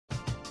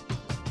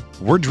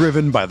We're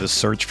driven by the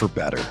search for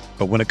better.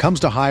 But when it comes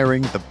to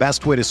hiring, the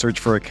best way to search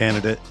for a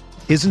candidate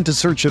isn't to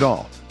search at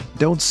all.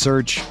 Don't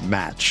search,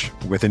 match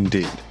with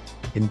Indeed.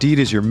 Indeed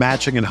is your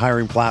matching and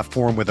hiring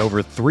platform with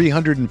over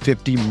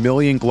 350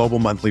 million global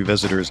monthly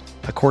visitors,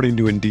 according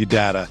to Indeed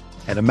data,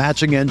 and a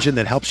matching engine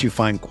that helps you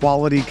find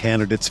quality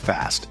candidates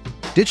fast.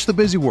 Ditch the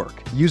busy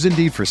work. Use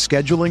Indeed for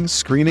scheduling,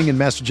 screening, and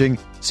messaging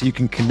so you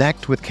can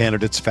connect with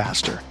candidates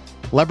faster.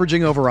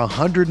 Leveraging over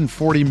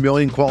 140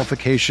 million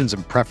qualifications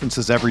and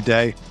preferences every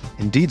day,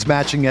 Indeed's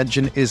matching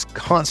engine is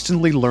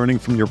constantly learning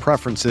from your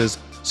preferences,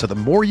 so the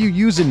more you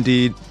use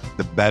Indeed,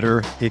 the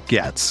better it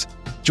gets.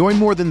 Join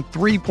more than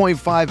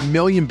 3.5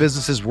 million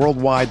businesses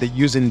worldwide that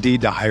use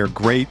Indeed to hire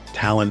great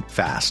talent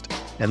fast.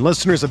 And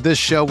listeners of this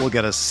show will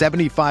get a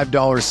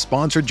 $75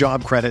 sponsored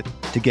job credit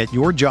to get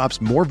your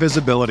jobs more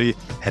visibility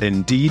at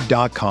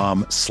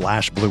Indeed.com/Blue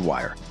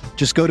Wire.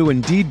 Just go to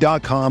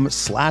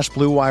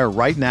Indeed.com/Blue Wire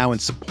right now and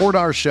support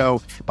our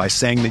show by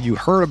saying that you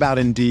heard about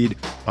Indeed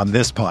on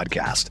this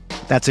podcast.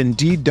 That's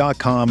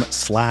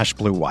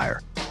Indeed.com/Blue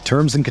Wire.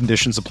 Terms and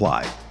conditions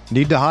apply.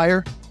 Need to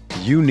hire?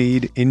 You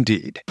need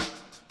Indeed.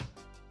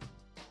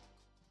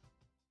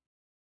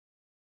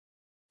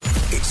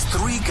 It's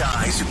three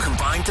guys who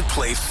combined to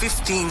play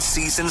 15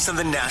 seasons in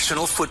the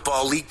National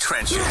Football League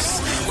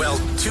trenches. Well,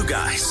 two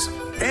guys.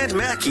 And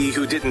Mackey,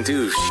 who didn't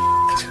do shit.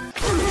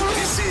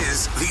 This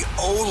is the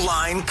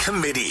O-Line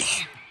Committee.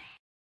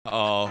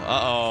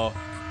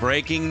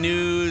 Breaking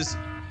news.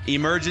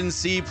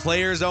 Emergency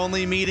players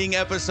only meeting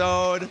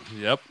episode.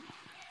 Yep.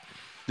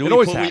 We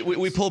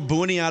pull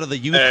Booney out of the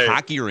youth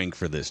hockey rink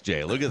for this,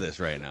 Jay. Look at this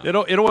right now.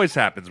 It always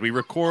happens. We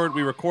record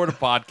a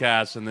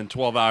podcast, and then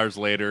 12 hours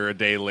later, a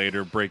day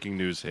later, breaking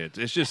news hits.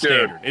 It's just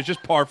standard. It's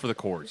just par for the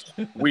course.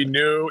 We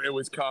knew it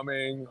was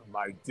coming.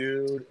 My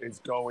dude is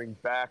going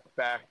back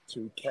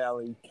to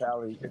Cali.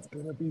 It's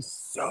going to be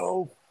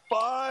so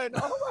fun.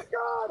 Oh my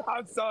God.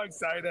 I'm so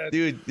excited.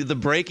 Dude, the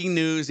breaking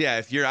news,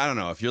 if you're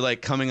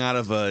like coming out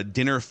of a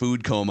dinner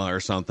food coma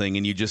or something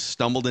and you just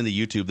stumbled into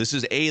YouTube, this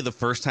is the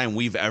first time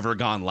we've ever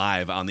gone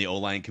live on the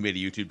O-Line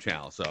Committee YouTube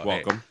channel. So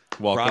welcome.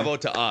 Bravo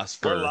to us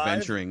for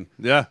venturing.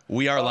 Yeah.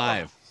 We are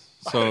live.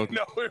 So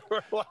we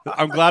were live.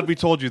 I'm glad we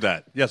told you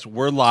that. Yes,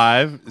 we're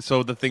live.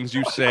 So the things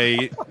you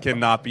say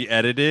cannot be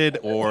edited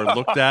or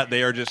looked at.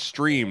 They are just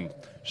streamed.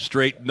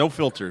 Straight, no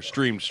filter,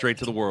 streamed straight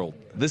to the world.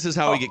 This is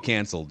how we get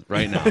canceled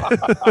right now.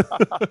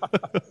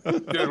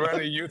 Dude, we're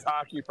in a youth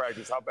hockey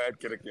practice. How bad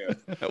can it get?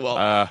 Well,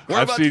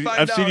 I've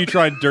seen you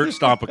try and dirt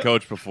stomp a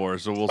coach before,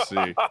 so we'll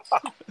see.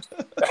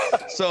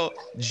 So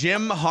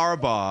Jim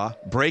Harbaugh,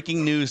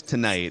 breaking news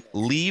tonight,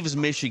 leaves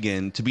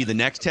Michigan to be the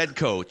next head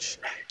coach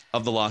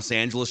of the Los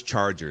Angeles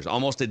Chargers,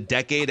 almost a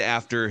decade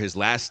after his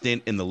last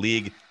stint in the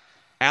league.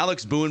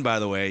 Alex Boone, by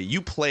the way,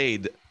 you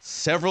played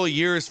several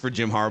years for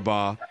Jim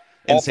Harbaugh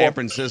in San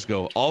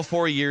Francisco. All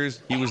 4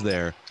 years he was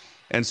there.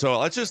 And so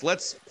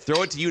let's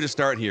throw it to you to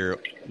start here.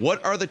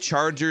 What are the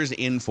Chargers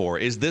in for?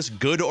 Is this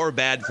good or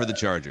bad for the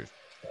Chargers?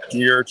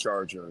 Dear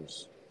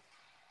Chargers,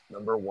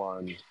 number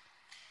one,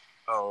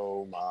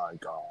 oh my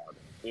God,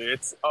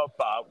 it's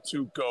about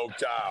to go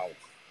down.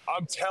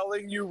 I'm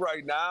telling you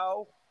right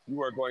now,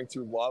 you are going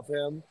to love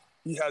him.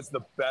 He has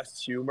the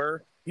best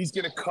humor. He's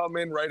going to come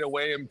in right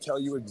away and tell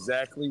you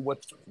exactly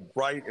what's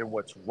right and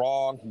what's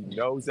wrong. He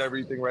knows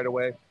everything right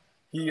away.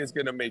 He is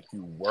going to make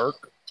you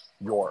work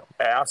your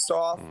ass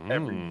off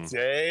every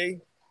day.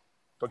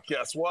 But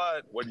guess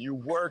what? When you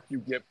work, you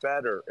get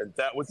better. And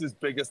that was his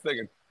biggest thing.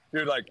 And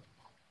dude, like,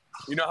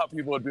 you know how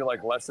people would be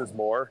like, less is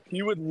more?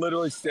 He would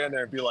literally stand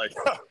there and be like,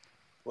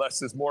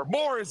 less is more.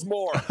 More is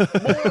more.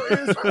 More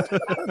is more.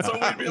 So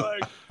we'd be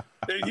like,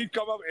 hey, he'd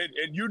come up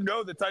and you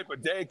know the type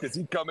of day because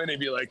he'd come in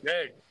and be like,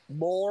 hey,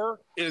 more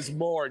is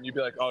more. And you'd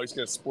be like, oh, he's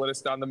going to split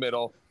us down the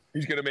middle.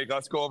 He's going to make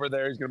us go over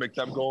there. He's going to make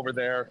them go over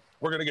there.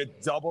 We're going to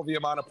get double the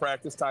amount of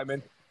practice time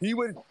in. He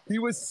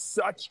was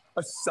such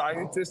a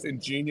scientist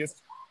and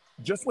genius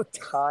just with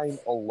time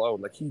alone.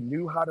 Like, he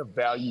knew how to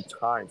value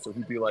time. So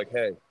he'd be like,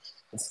 hey,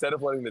 instead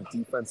of letting the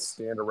defense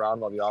stand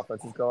around while the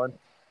offense is going,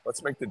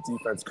 let's make the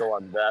defense go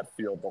on that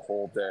field the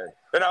whole day.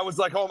 And I was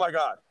like, oh, my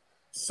God,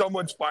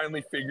 someone's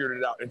finally figured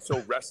it out. And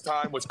so rest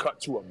time was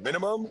cut to a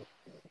minimum.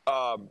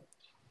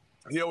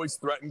 He always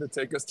threatened to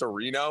take us to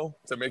Reno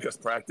to make us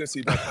practice.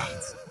 He'd be like,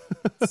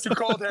 it's too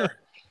cold here.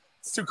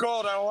 It's too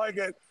cold. I don't like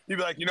it. He'd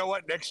be like, you know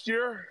what? Next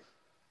year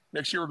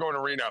we're going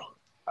to Reno.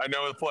 I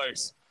know the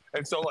place.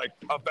 And so, like,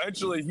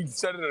 eventually he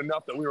said it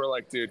enough that we were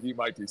like, dude, he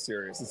might be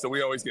serious. And so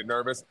we always get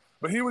nervous.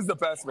 But he was the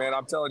best, man.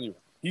 I'm telling you.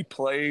 He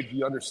played.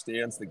 He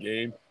understands the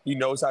game. He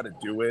knows how to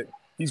do it.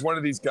 He's one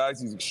of these guys.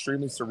 He's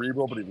extremely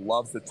cerebral, but he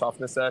loves the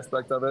toughness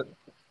aspect of it.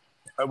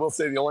 I will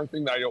say the only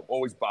thing that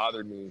always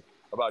bothered me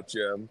about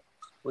Jim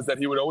was that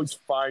he would always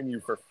fine you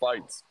for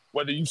fights,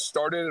 whether you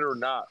started it or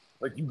not.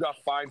 Like, you got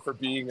fined for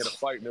being in a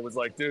fight. And it was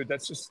like, dude,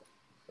 that's just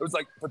 – it was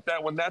like, but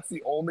that when that's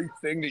the only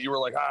thing that you were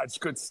like, I just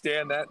couldn't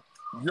stand that,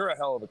 you're a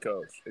hell of a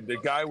coach. And the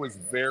guy was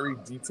very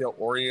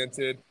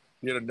detail-oriented.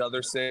 He had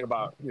another saying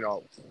about,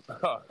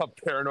 I'm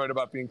paranoid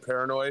about being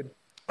paranoid.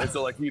 And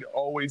so, like, he'd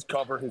always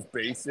cover his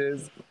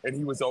bases, and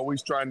he was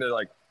always trying to,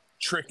 like,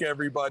 trick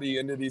everybody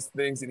into these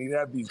things. And he'd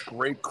have these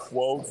great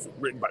quotes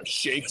written by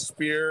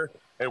Shakespeare.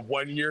 And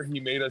one year he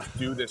made us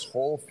do this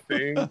whole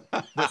thing.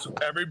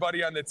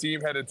 Everybody on the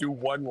team had to do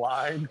one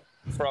line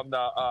from the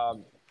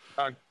on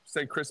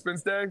St.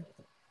 Crispin's Day.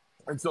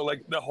 And so,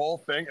 like, the whole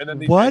thing. And then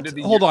the What? end of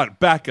the Hold year, on.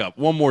 Back up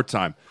one more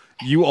time.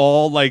 You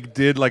all, like,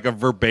 did, like, a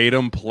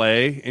verbatim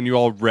play, and you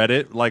all read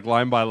it, like,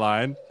 line by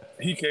line?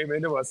 he came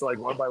into us, like,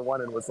 one by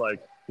one and was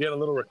like, he had a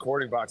little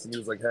recording box, and he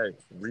was like, hey,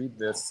 read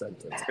this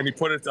sentence. And he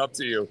put it up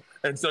to you.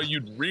 And so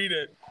you'd read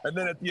it. And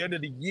then at the end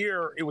of the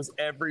year, it was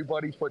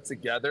everybody put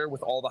together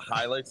with all the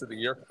highlights of the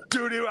year.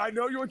 Dude, I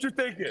know what you're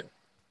thinking.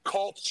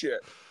 Cult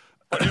shit.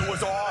 But it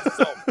was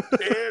awesome.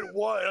 It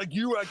was. Like,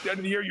 you at the end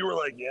of the year, you were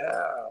like, yeah,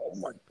 oh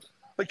my.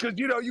 Like, because,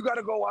 you know, you got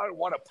to go out and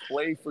want to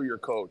play for your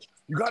coach.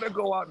 You got to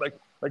go out.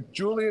 Like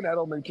Julian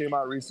Edelman came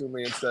out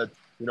recently and said,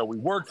 you know, we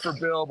worked for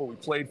Bill, but we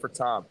played for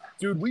Tom.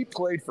 Dude, we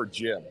played for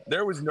Jim.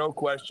 There was no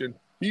question.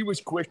 He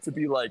was quick to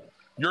be like,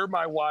 you're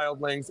my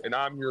wildlings and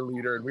I'm your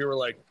leader. And we were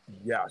like,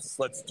 yes,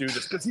 let's do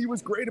this. Because he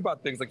was great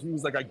about things. Like, he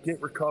was like, I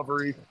get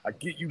recovery. I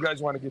get you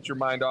guys want to get your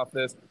mind off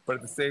this. But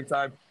at the same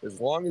time, as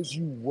long as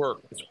you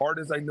work as hard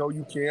as I know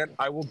you can,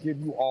 I will give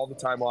you all the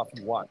time off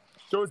you want.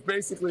 So it's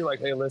basically like,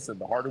 hey, listen,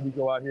 the harder we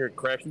go out here and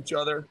crash each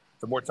other,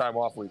 the more time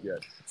off we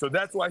get. So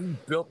that's why he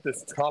built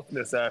this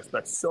toughness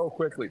aspect so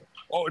quickly.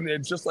 Oh, and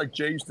then just like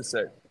Jay used to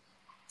say,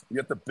 you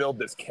have to build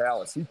this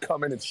callus. He'd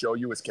come in and show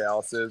you his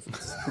calluses.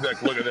 He'd be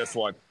like, look at this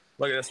one.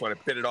 Look at this one. It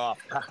bit it off.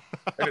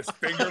 And his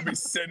finger would be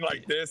sitting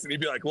like this. And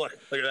he'd be like, look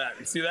at that.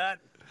 You see that?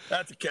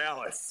 That's a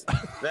callus.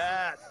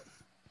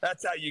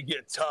 That's how you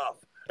get tough.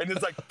 And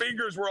his like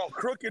fingers were all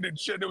crooked and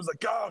shit. And it was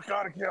like, oh,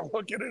 God, I can't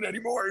look at it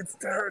anymore. It's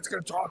there. It's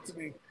going to talk to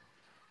me.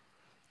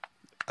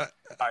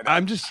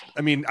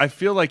 I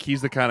feel like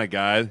he's the kind of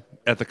guy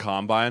at the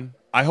combine.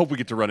 I hope we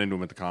get to run into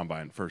him at the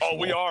combine first. Oh,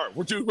 we are.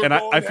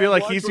 I feel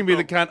like he's gonna be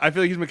the kind. I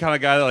feel like he's the kind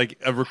of guy that, like,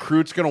 a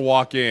recruit's gonna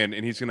walk in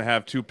and he's gonna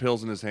have two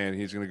pills in his hand.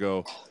 And he's gonna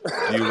go,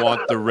 "Do you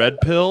want the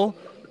red pill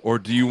or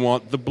do you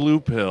want the blue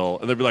pill?"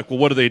 And they'll be like, "Well,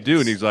 what do they do?"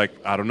 And he's like,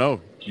 "I don't know.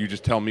 You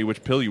just tell me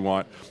which pill you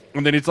want."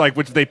 And then it's like,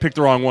 which they pick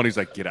the wrong one. He's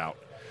like, "Get out."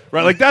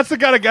 Right, like, that's the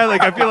kind of guy.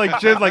 Like, I feel like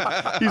Jim, like,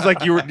 he's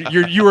like,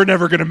 you were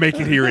never gonna make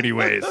it here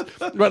anyways.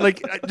 But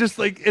like, just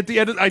like at the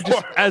end,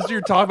 as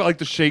you're talking about like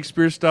the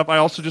Shakespeare stuff, I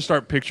also just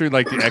start picturing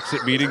like the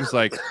exit meetings,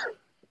 like,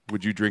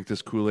 would you drink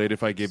this Kool-Aid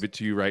if I gave it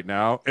to you right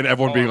now? And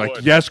everyone being like,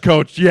 yes,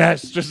 coach,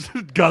 yes, just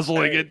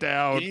guzzling it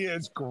down. He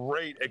is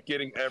great at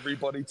getting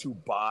everybody to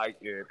buy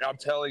in. I'm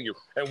telling you.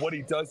 And what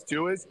he does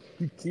too is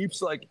he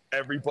keeps like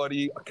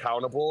everybody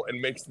accountable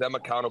and makes them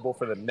accountable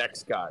for the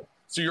next guy.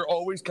 So you're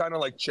always kind of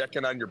like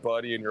checking on your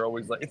buddy, and you're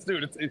always like,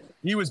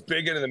 he was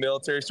big into the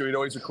military, so he'd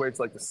always equate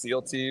to like the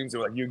SEAL teams.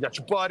 They're like, you got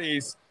your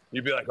buddies.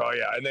 You'd be like, oh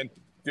yeah. And then,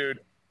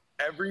 dude,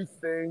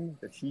 everything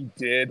that he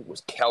did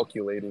was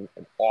calculating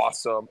and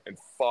awesome and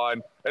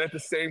fun. And at the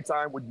same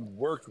time, when you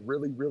worked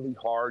really, really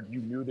hard, you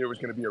knew there was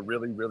going to be a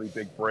really, really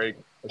big break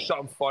or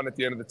something fun at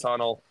the end of the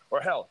tunnel,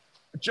 or hell,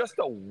 just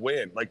a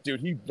win. Like, dude,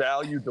 he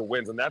valued the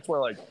wins. And that's where,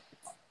 like,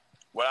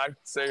 what I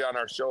say on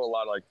our show a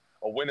lot, like,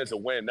 a win is a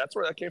win. That's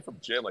where that came from,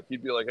 Jim. Like,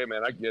 he'd be like, hey,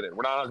 man, I get it.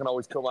 We're not going to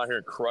always come out here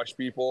and crush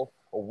people.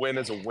 A win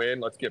is a win.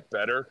 Let's get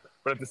better.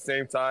 But at the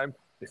same time,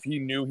 if he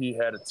knew he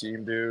had a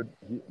team, dude,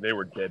 they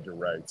were dead to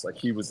rights. Like,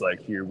 he was like,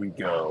 here we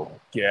go.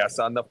 Gas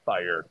on the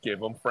fire.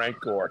 Give him Frank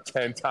Gore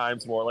 10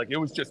 times more. Like, it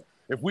was just,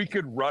 if we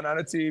could run on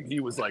a team, he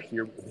was like,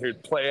 here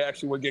play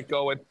action would get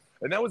going.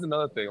 And that was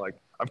another thing. Like,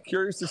 I'm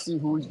curious to see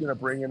who he's going to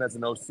bring in as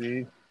an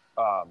OC.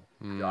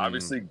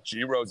 Obviously,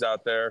 Giro's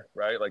out there,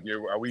 right? Like,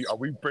 are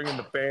we bringing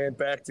the band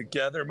back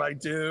together, my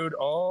dude?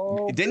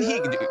 Oh,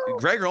 didn't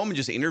Greg Roman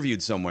just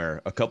interviewed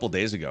somewhere a couple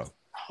days ago?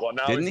 Well,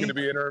 now he's going to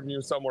be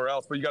interviewing somewhere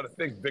else. But you got to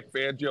think, Vic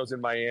Fangio's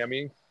in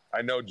Miami.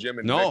 I know Jim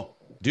and Vic.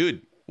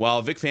 Dude.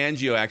 Well, Vic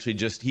Fangio actually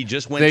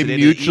just went. They today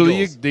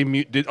mutually to the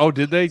Eagles.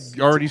 Did they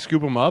already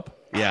scoop him up?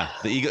 Yeah,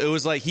 the Eagle. It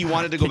was like he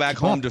wanted to go back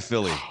home to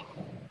Philly.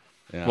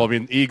 Yeah. Well, I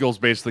mean, the Eagles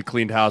basically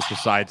cleaned house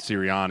besides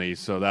Sirianni,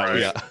 so that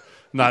was. Yeah.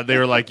 Not, they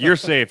were like, you're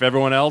safe.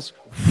 Everyone else,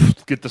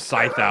 get the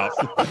scythe out.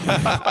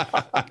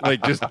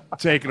 Like, just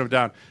taking them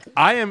down.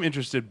 I am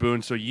interested,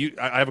 Boone. So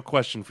I have a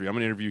question for you. I'm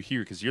going to interview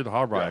here because you're the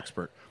Harbaugh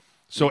expert.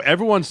 So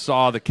everyone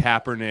saw the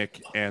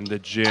Kaepernick and the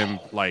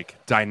Jim,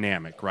 like,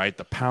 dynamic, right?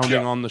 The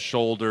pounding on the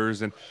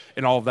shoulders and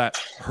all of that.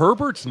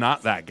 Herbert's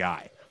not that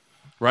guy,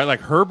 right?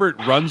 Like, Herbert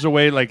runs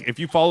away. Like, if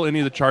you follow any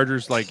of the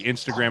Chargers, like,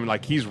 Instagram,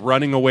 like, he's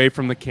running away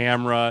from the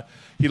camera.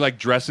 He, like,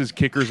 dresses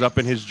kickers up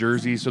in his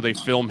jersey so they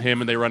film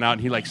him and they run out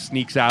and he, like,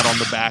 sneaks out on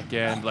the back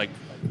end. Like,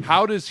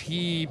 how does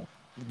he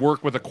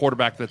work with a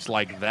quarterback that's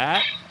like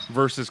that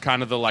versus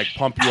kind of the, like,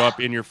 pump you up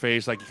in your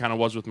face like he kind of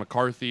was with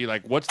McCarthy?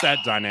 Like, what's that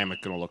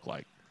dynamic going to look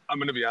like? I'm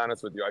going to be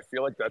honest with you. I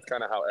feel like that's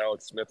kind of how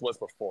Alex Smith was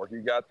before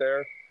he got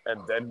there.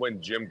 And then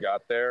when Jim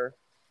got there,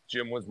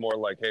 Jim was more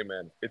like, hey,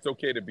 man, it's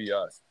okay to be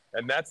us.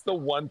 And that's the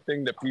one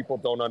thing that people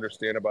don't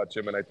understand about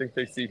Jim, and I think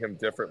they see him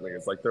differently.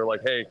 It's like they're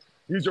like, hey,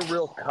 he's a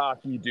real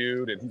cocky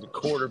dude, and he's a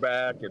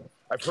quarterback, and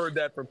I've heard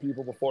that from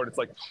people before. And it's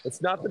like,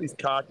 it's not that he's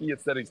cocky,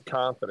 it's that he's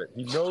confident.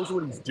 He knows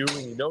what he's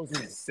doing. He knows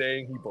what he's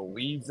saying. He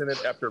believes in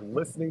it. After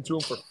listening to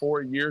him for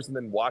 4 years and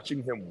then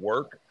watching him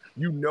work,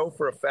 you know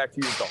for a fact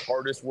he is the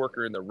hardest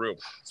worker in the room.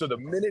 So the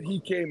minute he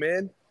came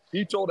in,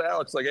 he told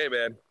Alex, like, hey,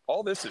 man,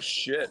 all this is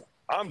shit.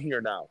 I'm here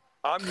now.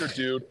 I'm your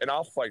dude, and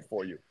I'll fight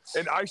for you.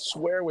 And I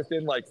swear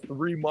within like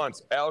 3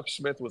 months, Alex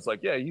Smith was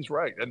like, yeah, he's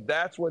right. And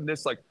that's when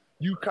this, like,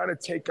 you kind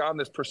of take on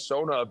this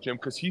persona of Jim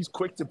because he's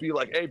quick to be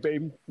like, hey,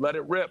 baby, let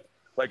it rip.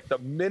 Like the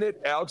minute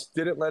Alex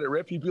didn't let it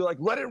rip, he'd be like,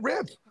 let it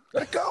rip.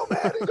 Let it go,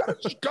 man. You got to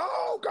just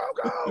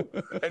go.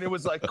 And it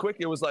was like quick.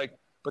 It was like,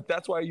 but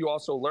that's why you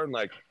also learn,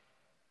 like,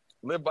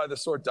 live by the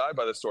sword, die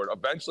by the sword.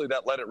 Eventually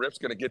that let it rip's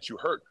going to get you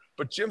hurt.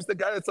 But Jim's the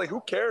guy that's like, who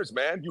cares,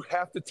 man? You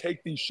have to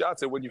take these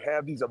shots. And when you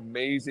have these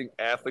amazing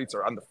athletes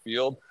are on the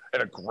field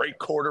and a great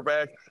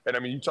quarterback, and I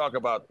mean, you talk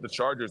about the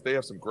Chargers, they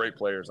have some great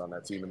players on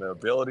that team, and the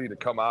ability to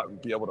come out and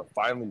be able to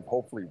finally,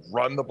 hopefully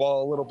run the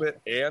ball a little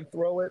bit and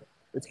throw it,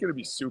 it's going to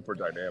be super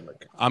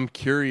dynamic. I'm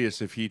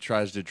curious if he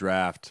tries to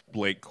draft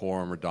Blake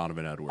Corum or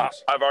Donovan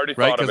Edwards. I've already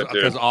thought of it,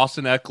 dude. Because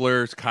Austin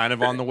Eckler's kind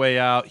of on the way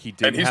out. He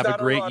didn't have a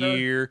great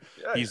year.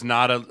 Yeah. He's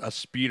not a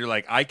speeder.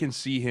 Like, I can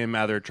see him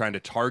either trying to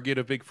target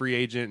a big free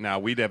agent. Now,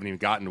 we haven't even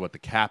gotten to what the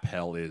cap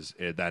hell is.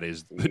 That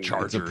is the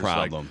Chargers. It's a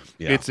problem.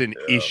 Like, it's an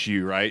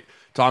issue, right?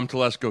 Tom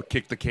Telesco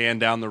kicked the can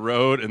down the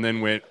road and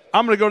then went,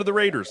 I'm going to go to the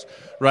Raiders,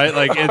 right?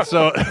 Like, and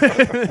so,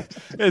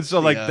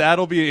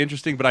 that'll be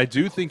interesting. But I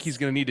do think he's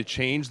going to need to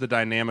change the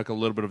dynamic a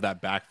little bit of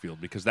that backfield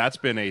because that's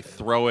been a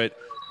throw it,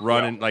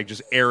 run and like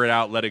just air it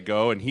out, let it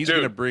go. And he's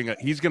going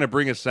to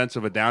bring a sense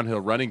of a downhill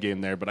running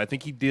game there. But I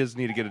think he does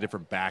need to get a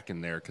different back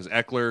in there because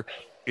Eckler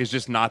is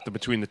just not the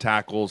between the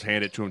tackles,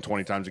 hand it to him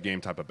 20 times a game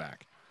type of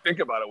back. Think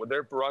about it. With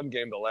their run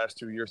game, the last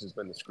 2 years has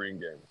been the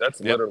screen game. That's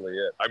literally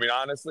it. I mean,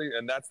 honestly,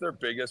 and that's their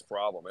biggest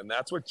problem. And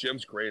that's what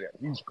Jim's great at.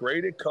 He's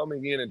great at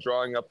coming in and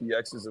drawing up the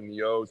X's and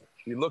the O's.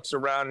 He looks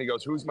around and he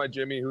goes, who's my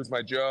Jimmy? Who's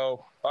my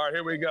Joe? All right,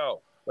 here we go.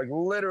 Like,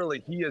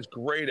 literally, he is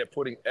great at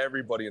putting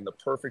everybody in the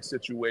perfect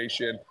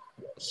situation,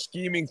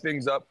 scheming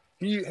things up.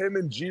 Him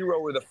and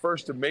Giro were the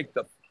first to make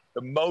the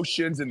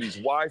motions and these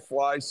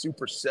Y-flies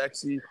super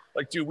sexy.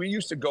 Like, dude, we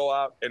used to go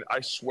out, and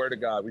I swear to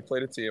God, we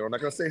played a team. I'm not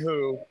going to say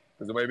who,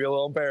 because it may be a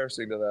little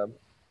embarrassing to them.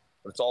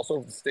 But it's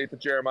also the state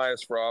that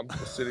Jeremiah's from, the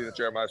city that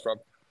Jeremiah's from.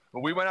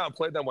 But we went out and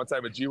played them one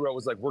time, and G-Row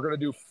was like, we're going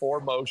to do 4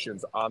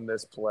 motions on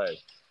this play.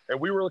 And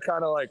we were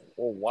kind of like,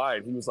 well, why?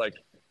 And he was like,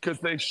 because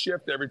they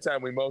shift every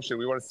time we motion.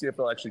 We want to see if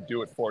they'll actually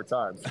do it 4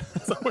 times.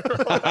 So we were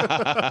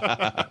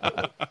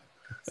like,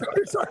 so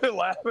we started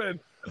laughing.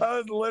 I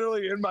was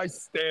literally in my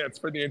stance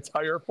for the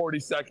entire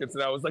 40 seconds,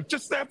 and I was like,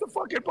 just snap the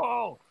fucking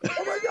ball.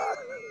 Oh, my God.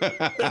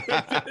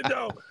 They didn't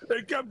know.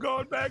 They kept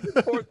going back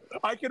and forth.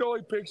 I could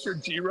only picture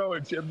Giro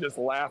and Jim just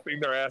laughing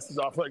their asses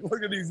off, like,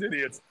 look at these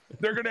idiots.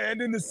 They're going to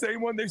end in the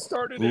same one they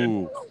started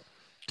in.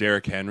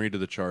 Derrick Henry to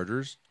the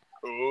Chargers.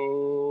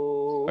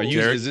 Ooh.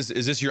 Is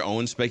this your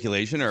own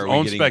speculation? Or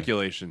are we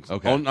speculations.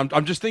 Okay.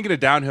 I'm just thinking of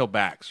downhill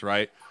backs,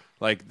 right?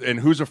 Like, and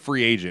who's a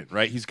free agent,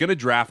 right? He's going to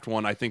draft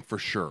one, I think, for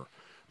sure.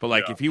 But,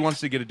 like, if he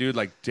wants to get a dude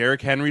like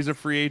Derrick Henry's a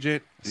free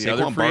agent, the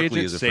other free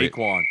agent,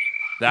 Saquon.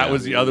 That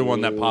was the other one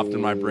that popped in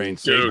my brain.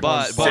 Dude,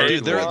 but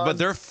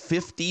they're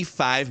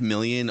 $55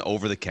 million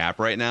over the cap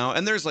right now,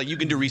 and there's like you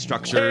can do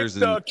restructures.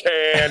 Kick the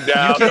can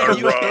down the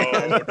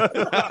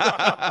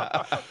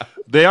road.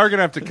 They are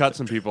gonna have to cut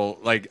some people.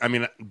 Like, I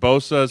mean,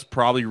 Bosa's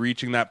probably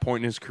reaching that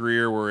point in his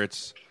career where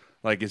it's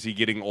like, is he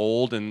getting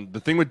old? And the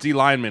thing with D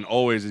linemen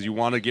always is you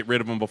want to get rid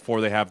of them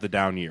before they have the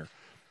down year.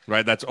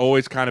 Right, that's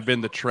always kind of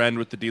been the trend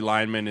with the D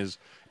lineman is,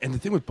 and the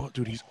thing with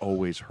dude, he's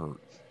always hurt.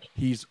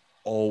 He's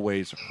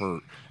always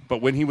hurt.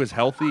 But when he was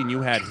healthy and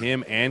you had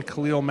him and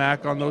Khalil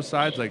Mack on those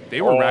sides, like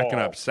they were racking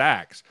up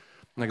sacks.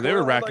 Like they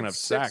were racking up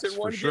sacks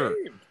for sure.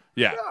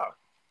 Yeah.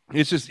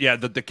 It's just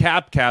the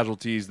cap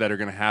casualties that are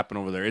going to happen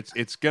over there.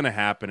 It's going to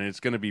happen, and it's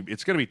going to be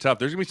tough.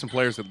 There's going to be some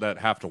players that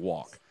have to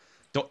walk.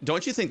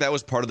 Don't you think that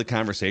was part of the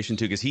conversation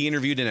too? Because he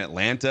interviewed in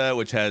Atlanta,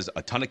 which has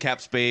a ton of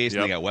cap space,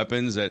 and they got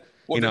weapons that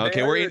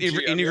we're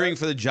interviewing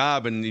for the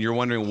job, and you're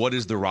wondering what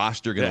is the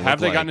roster going to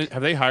look like?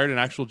 Have they hired an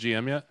actual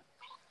GM yet?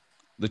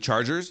 The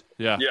Chargers?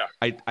 Yeah.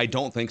 I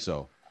don't think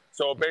so.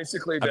 So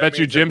basically, I bet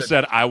you Jim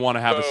said, I want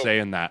to have a say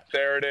in that.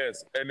 There it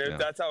is. And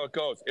that's how it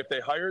goes. If they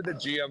hire the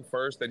GM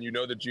first, then you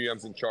know the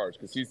GM's in charge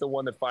because he's the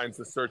one that finds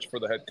the search for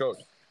the head coach.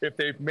 If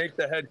they make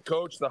the head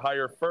coach the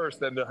hire first,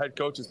 then the head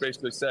coach has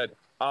basically said,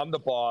 I'm the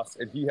boss,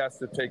 and he has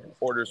to take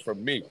orders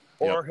from me.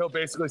 Or he'll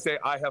basically say,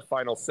 I have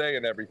final say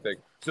in everything.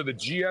 So the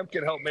GM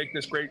can help make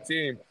this great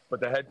team, but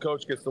the head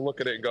coach gets to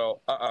look at it and go,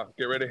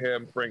 get rid of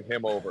him, bring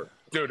him over.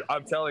 Dude,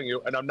 I'm telling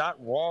you, and I'm not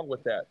wrong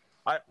with that.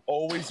 I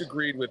always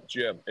agreed with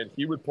Jim, and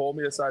he would pull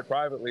me aside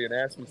privately and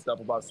ask me stuff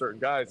about certain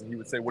guys, and he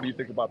would say, what do you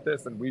think about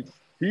this? And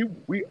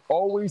we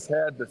always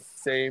had the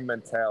same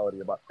mentality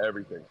about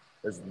everything.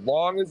 As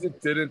long as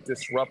it didn't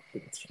disrupt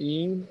the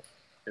team,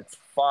 It's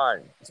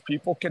fine.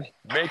 People can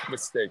make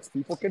mistakes.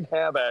 People can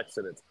have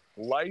accidents.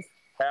 Life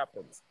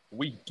happens.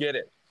 We get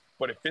it.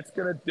 But if it's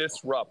going to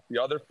disrupt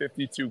the other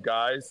 52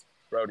 guys,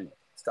 Brody,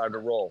 it's time to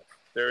roll.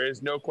 There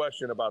is no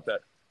question about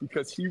that,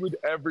 because he would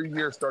every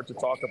year start to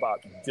talk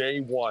about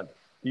day one.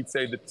 He'd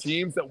say the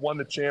teams that won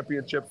the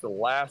championships the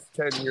last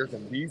 10 years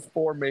in these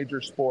 4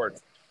 major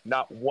sports,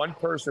 not one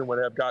person would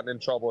have gotten in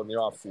trouble in the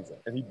offseason.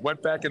 And he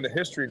went back into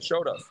history and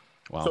showed us.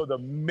 Wow. So the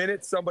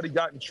minute somebody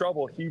got in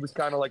trouble, he was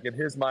kind of like, in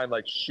his mind,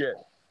 like, shit,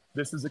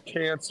 this is a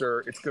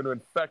cancer. It's going to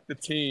infect the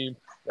team.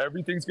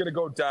 Everything's going to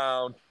go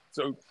down.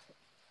 So,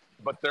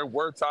 but there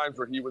were times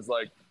where he was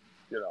like,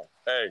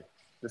 hey,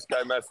 this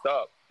guy messed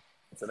up.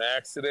 It's an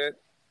accident.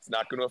 It's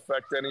not going to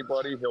affect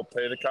anybody. He'll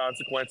pay the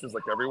consequences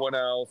like everyone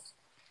else.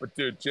 But,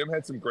 dude, Jim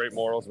had some great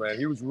morals, man.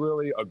 He was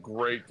really a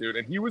great dude.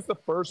 And he was the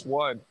first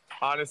one,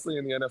 honestly,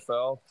 in the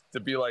NFL to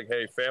be like,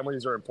 hey,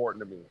 families are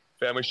important to me.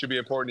 Family should be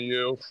important to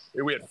you.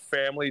 We had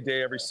family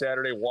day every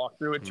Saturday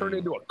walkthrough. It turned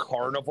into a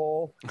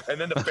carnival. And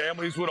then the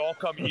families would all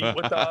come eat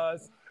with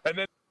us. And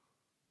then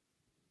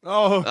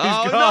Oh,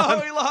 he's gone.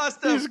 No, he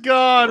lost him. He's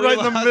gone. Right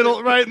in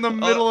the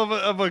middle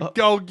of a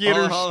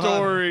go-getter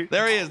story.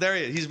 There he is.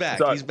 He's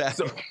back. He's back.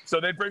 So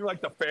they'd bring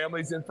like the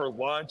families in for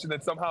lunch, and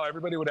then somehow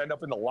everybody would end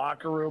up in the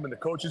locker room, and the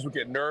coaches would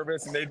get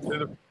nervous, and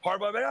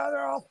Harbaugh,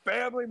 they're all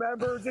family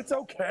members. It's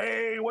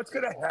okay. What's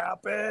gonna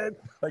happen?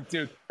 Like,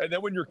 dude. And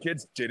then when your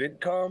kids didn't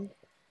come,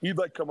 he'd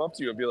like come up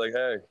to you and be like,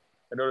 "Hey,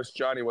 I noticed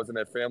Johnny wasn't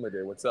at family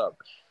day. What's up?"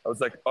 I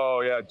was like, "Oh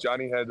yeah,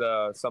 Johnny had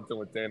something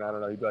with Dana. I don't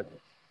know." He'd be like,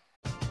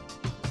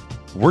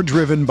 We're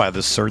driven by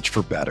the search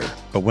for better.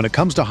 But when it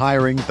comes to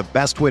hiring, the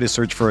best way to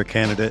search for a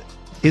candidate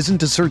isn't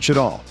to search at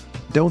all.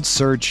 Don't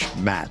search,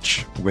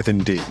 match with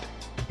Indeed.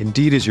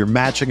 Indeed is your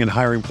matching and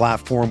hiring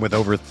platform with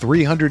over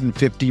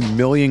 350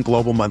 million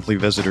global monthly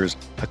visitors,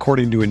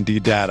 according to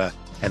Indeed data,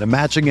 and a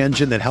matching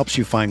engine that helps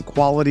you find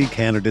quality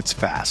candidates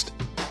fast.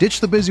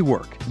 Ditch the busy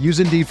work. Use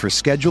Indeed for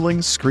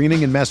scheduling,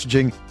 screening, and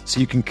messaging so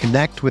you can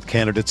connect with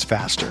candidates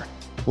faster.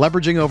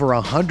 Leveraging over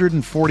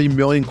 140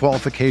 million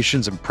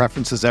qualifications and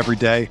preferences every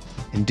day,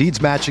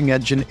 Indeed's matching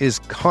engine is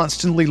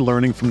constantly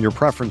learning from your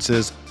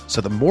preferences,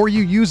 so the more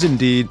you use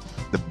Indeed,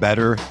 the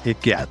better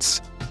it gets.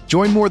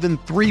 Join more than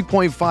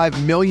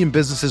 3.5 million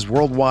businesses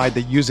worldwide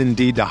that use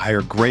Indeed to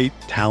hire great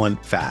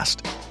talent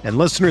fast. And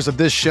listeners of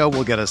this show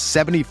will get a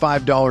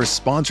 $75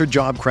 sponsored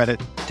job credit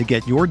to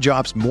get your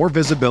jobs more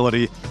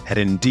visibility at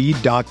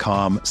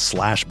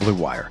Indeed.com/Blue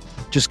Wire.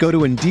 Just go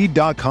to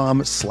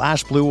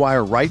Indeed.com/Blue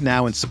Wire right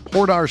now and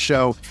support our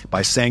show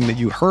by saying that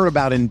you heard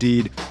about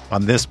Indeed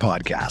on this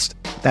podcast.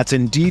 That's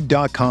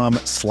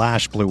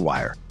Indeed.com/Blue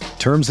Wire.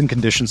 Terms and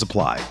conditions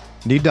apply.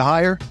 Need to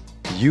hire?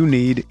 You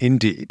need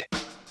Indeed.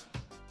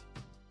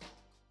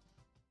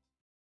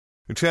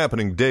 It's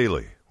happening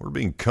daily. We're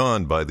being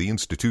conned by the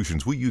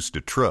institutions we used to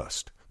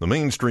trust. The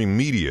mainstream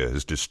media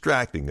is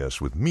distracting us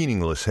with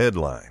meaningless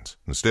headlines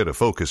instead of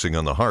focusing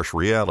on the harsh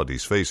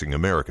realities facing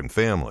American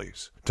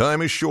families.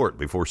 Time is short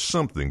before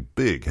something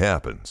big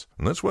happens,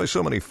 and that's why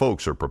so many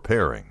folks are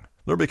preparing.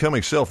 They're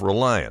becoming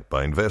self-reliant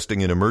by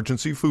investing in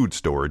emergency food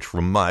storage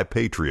from My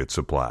Patriot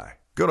Supply.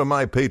 Go to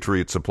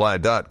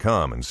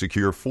MyPatriotSupply.com and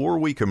secure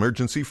 4-week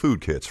emergency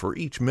food kits for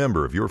each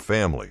member of your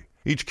family.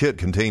 Each kit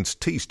contains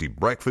tasty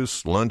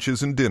breakfasts,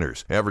 lunches, and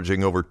dinners,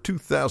 averaging over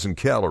 2,000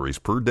 calories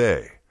per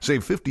day.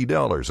 Save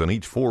 $50 on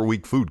each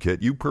 4-week food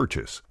kit you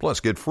purchase. Plus,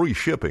 get free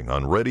shipping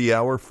on Ready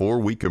Hour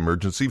 4-week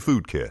emergency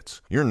food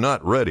kits. You're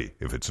not ready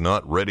if it's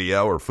not Ready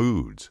Hour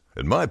Foods.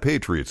 At My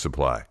Patriot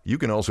Supply, you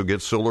can also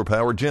get solar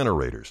power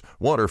generators,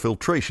 water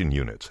filtration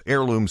units,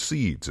 heirloom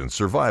seeds, and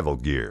survival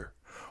gear.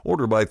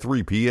 Order by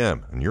 3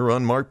 p.m. and your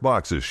unmarked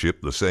boxes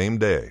ship the same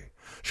day.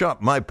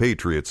 Shop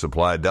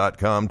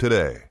MyPatriotSupply.com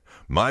today.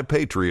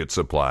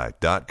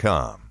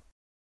 MyPatriotSupply.com.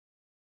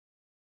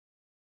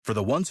 For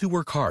the ones who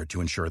work hard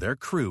to ensure their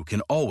crew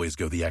can always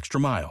go the extra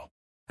mile,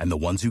 and the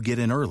ones who get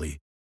in early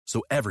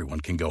so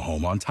everyone can go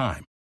home on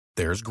time,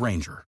 there's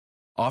Grainger,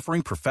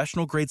 offering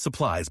professional-grade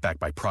supplies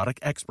backed by product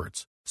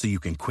experts so you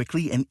can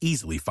quickly and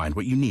easily find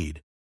what you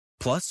need.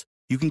 Plus,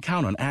 you can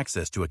count on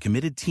access to a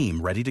committed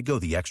team ready to go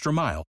the extra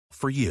mile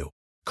for you.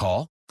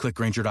 Call, click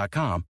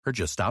Grainger.com, or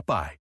just stop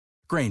by.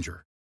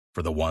 Grainger,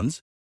 for the ones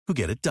who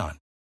get it done.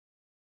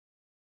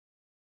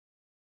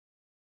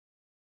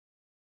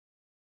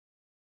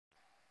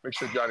 make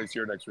sure Johnny's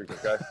here next week,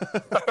 okay?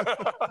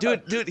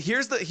 dude,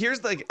 here's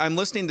the I'm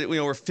listening to,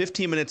 we're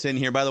 15 minutes in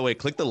here. By the way,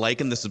 click the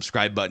like and the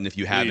subscribe button if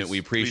you haven't. We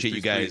appreciate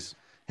you guys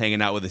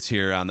hanging out with us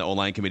here on the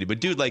O-line committee. But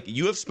dude, like,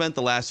 you have spent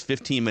the last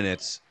 15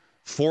 minutes,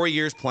 4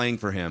 years playing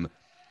for him,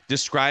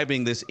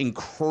 describing this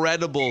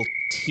incredible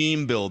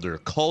team builder,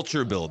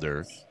 culture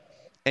builder.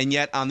 And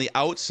yet on the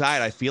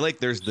outside, I feel like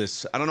there's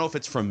this, I don't know if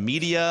it's from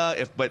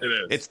media, but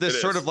it's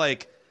this sort of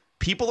like,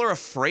 people are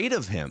afraid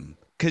of him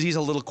because he's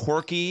a little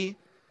quirky,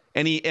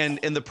 and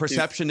the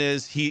perception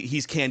is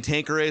he's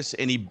cantankerous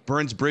and he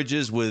burns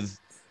bridges with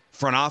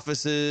front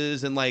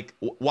offices, and like,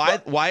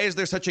 why is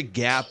there such a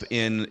gap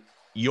in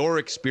your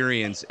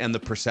experience and the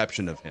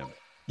perception of him?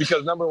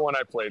 Because number one,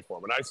 I played for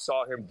him and I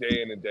saw him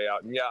day in and day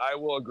out. And yeah, I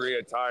will agree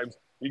at times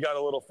he got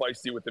a little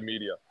feisty with the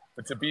media.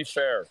 But to be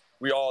fair,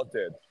 we all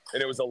did.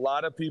 And it was a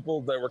lot of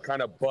people that were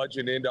kind of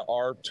budging into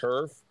our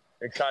turf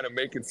and kind of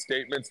making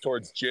statements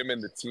towards Jim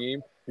and the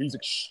team. He's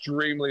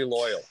extremely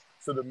loyal.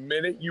 So the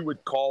minute you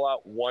would call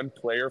out one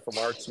player from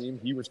our team,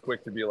 he was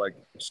quick to be like,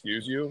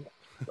 excuse you?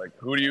 Like,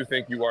 who do you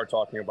think you are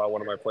talking about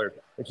one of my players?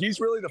 Like, he's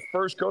really the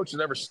first coach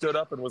that ever stood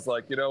up and was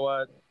like, you know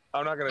what?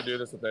 I'm not going to do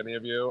this with any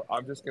of you.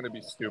 I'm just going to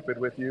be stupid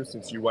with you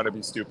since you want to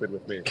be stupid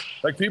with me.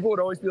 Like, people would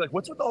always be like,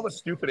 what's with all the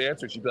stupid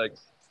answers? You'd be like,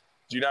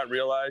 do you not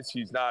realize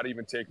he's not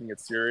even taking it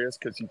serious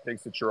because he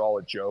thinks that you're all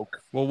a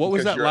joke? Well, what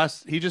was that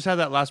last? He just had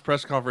that last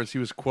press conference. He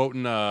was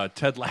quoting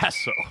Ted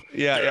Lasso.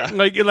 Yeah.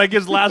 Like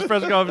his last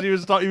press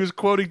conference, he was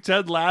quoting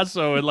Ted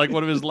Lasso in like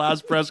one of his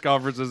last press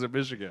conferences at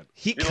Michigan.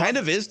 He kind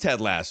of is Ted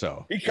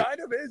Lasso. He kind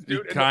of is,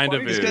 dude. He kind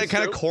of is. He's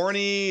kind of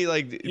corny,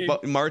 like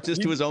marches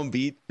to his own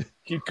beat.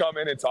 He'd come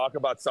in and talk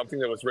about something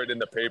that was written in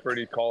the paper, and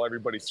he'd call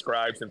everybody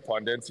scribes and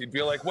pundits. He'd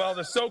be like, well,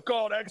 the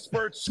so-called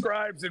experts,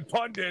 scribes, and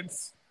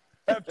pundits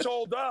have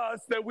told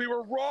us that we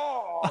were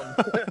wrong.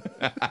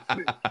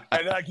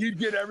 And like, he'd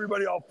get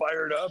everybody all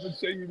fired up and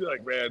shit. You'd be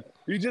like, man,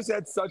 he just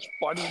had such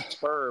funny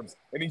terms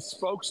and he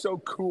spoke so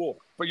cool.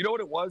 But you know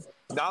what it was?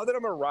 Now that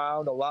I'm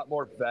around a lot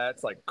more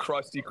vets, like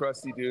crusty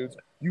dudes,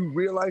 you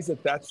realize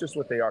that that's just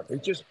what they are. They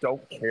just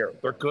don't care.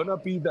 They're gonna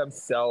be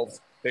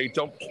themselves. They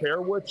don't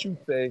care what you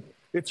think.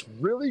 It's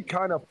really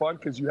kind of fun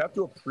because you have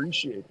to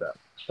appreciate them.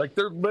 Like,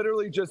 they're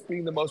literally just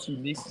being the most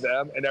unique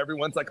them, and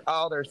everyone's like,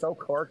 oh, they're so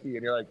quirky.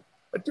 And you're like,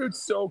 that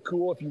dude's so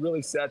cool if you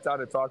really sat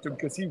down and talked to him,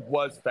 because he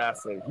was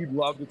fascinating. He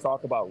loved to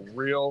talk about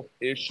real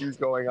issues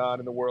going on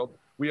in the world.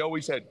 We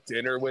always had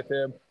dinner with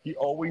him. He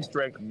always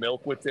drank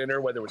milk with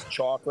dinner, whether it was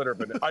chocolate or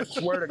vanilla. I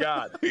swear to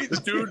God,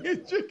 the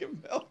dude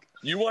drinking milk.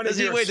 You want to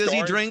does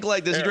he drink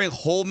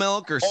whole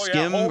milk or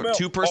skim,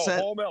 2%?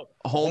 Whole milk.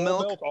 Whole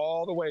milk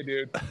all the way,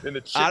 dude. In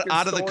the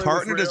out of the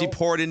carton, or does he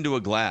pour it into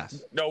a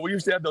glass? No, we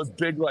used to have those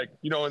big, like,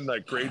 you know, in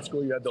like grade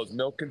school, you had those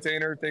milk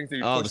container things that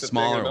you push the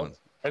smaller ones.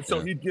 And so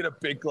he'd get a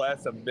big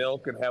glass of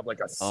milk and have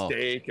like a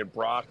steak and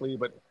broccoli,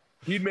 but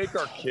he'd make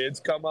our kids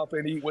come up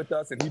and eat with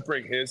us, and he'd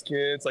bring his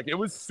kids. Like, it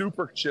was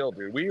super chill,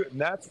 dude.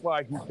 And that's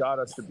why he got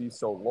us to be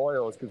so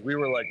loyal, is because we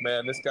were like,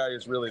 man, this guy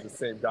is really the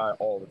same guy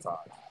all the time.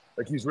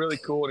 Like, he's really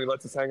cool, and he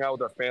lets us hang out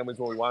with our families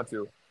when we want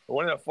to. But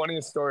one of the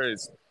funniest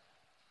stories,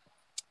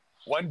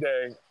 one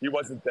day he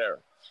wasn't there.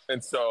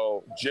 And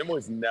so Jim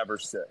was never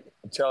sick.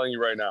 I'm telling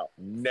you right now,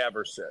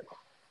 never sick.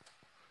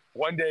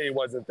 One day he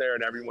wasn't there,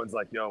 and everyone's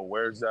like, yo,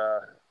 where's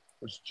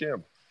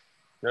Jim?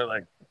 They're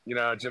like, you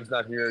know, Jim's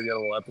not here. He had a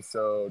little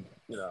episode.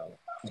 You know,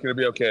 he's going to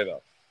be okay,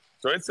 though.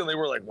 So instantly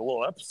we're like, a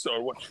little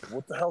episode?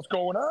 What the hell's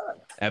going on?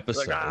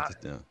 Episode.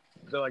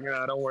 They're like,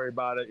 nah, don't worry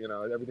about it. You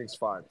know, everything's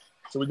fine.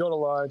 So we go to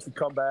lunch, we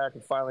come back,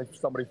 and finally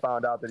somebody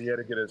found out that he had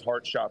to get his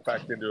heart shot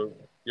back into,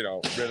 you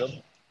know, rhythm.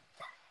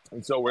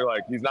 And so we're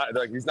like, he's not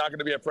going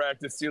to be at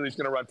practice. Sealy's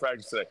going to run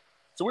practice today.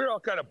 So we were all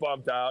kind of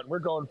bummed out. We're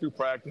going through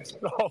practice,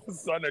 and all of a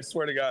sudden, I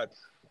swear to God,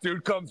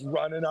 dude comes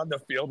running on the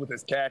field with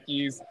his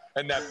khakis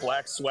and that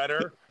black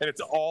sweater, and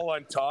it's all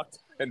untucked.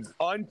 And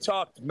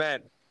untucked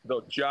meant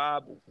the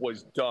job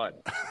was done.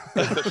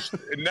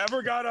 It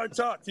never got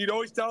untucked. He'd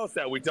always tell us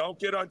that. We don't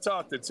get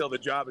untucked until the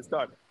job is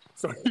done.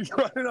 So he's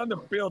running on the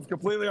field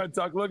completely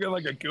untucked, looking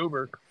like a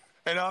goober.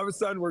 And all of a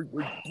sudden,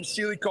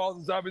 Sheely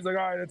calls us up. He's like,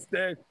 all right, it's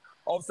Dave.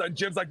 All of a sudden,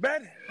 Jim's like,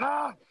 man,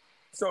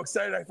 so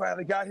excited I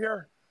finally got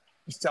here.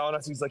 He's telling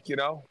us, he's like, you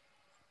know,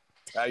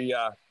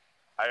 I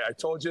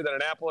told you that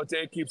an apple a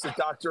day keeps the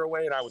doctor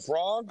away, and I was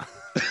wrong.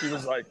 He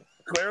was like,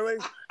 clearly.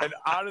 And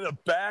out of the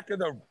back of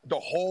the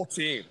whole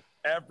team,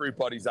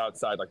 everybody's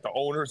outside, like the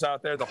owner's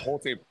out there, the whole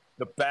team.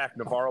 The back,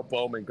 Navarro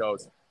Bowman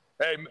goes,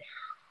 hey,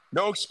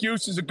 no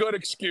excuse is a good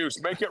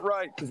excuse. Make it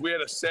right. Because we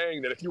had a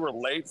saying that if you were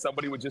late,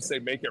 somebody would just say,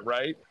 make it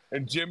right.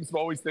 And Jim's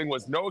always thing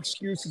was, no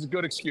excuse is a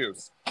good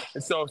excuse.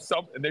 And so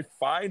and they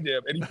fined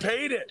him, and he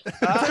paid it. He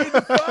paid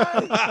the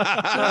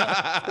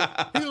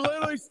fine. He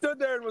literally stood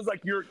there and was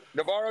like,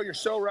 Navarro, you're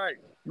so right.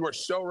 You are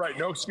so right.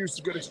 No excuse is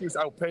a good excuse.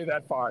 I will pay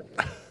that fine.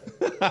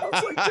 I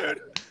was like,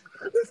 dude,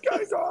 this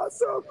guy's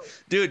awesome.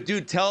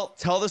 Dude, tell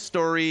the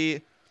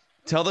story.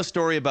 Tell the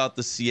story about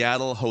the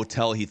Seattle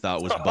hotel he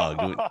thought was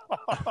bugged.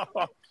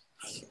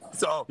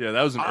 So yeah,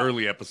 that was an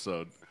early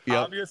episode.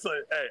 Yep.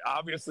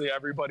 Obviously,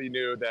 everybody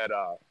knew that.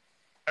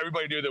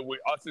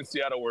 Us in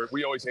Seattle,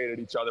 we always hated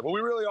each other, but we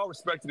really all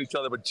respected each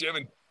other. But Jim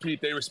and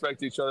Pete, they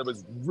respected each other. It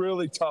was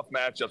really tough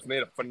matchups, and they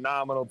had a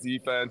phenomenal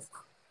defense.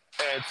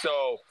 And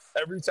so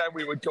every time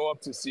we would go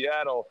up to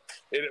Seattle,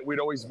 we'd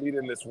always meet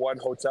in this one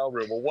hotel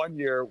room. Well, one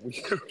year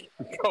we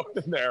go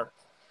in there,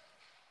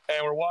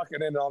 and we're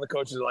walking in, and all the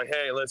coaches are like,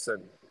 "Hey,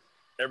 listen,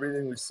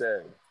 everything we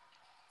say,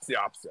 it's the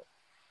opposite."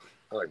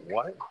 We're like,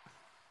 "What?"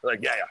 They're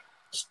like, yeah.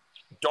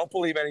 Don't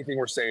believe anything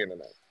we're saying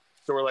tonight.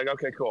 So we're like,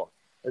 okay, cool.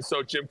 And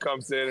so Jim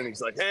comes in, and he's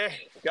like, hey,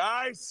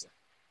 guys.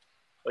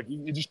 Like,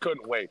 he just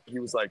couldn't wait. He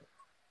was like,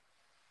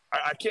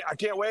 I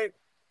can't wait.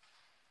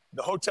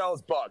 The hotel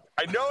is bugged.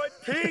 I know it,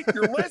 Pete.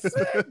 You're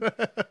listening.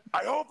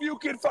 I hope you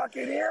can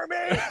fucking hear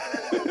me.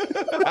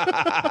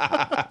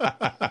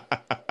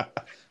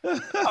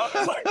 I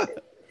was like,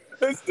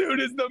 this dude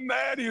is the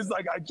man. He was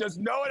like, I just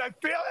know it. I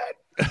feel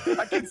it.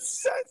 I can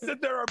sense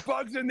that there are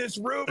bugs in this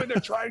room and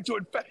they're trying to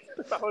infect.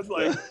 I was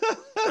like,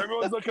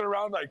 everyone's looking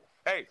around like,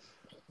 hey.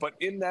 But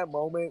in that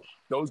moment,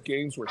 those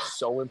games were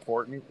so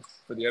important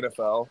for the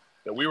NFL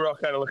that we were all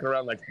kind of looking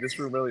around like, this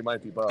room really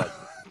might be bugged.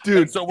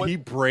 Dude, he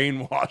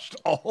brainwashed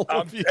all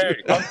of you. Hey,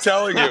 I'm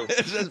telling you.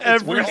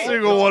 Every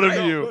single one of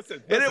you.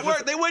 Listen, and it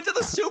worked. They went to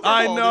the Super Bowl.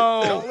 I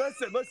know. No,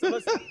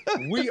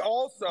 listen. We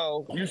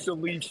also used to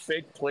leave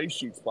fake play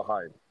sheets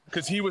behind.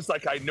 Because he was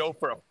like, I know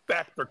for a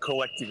fact they're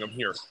collecting them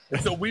here.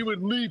 And so we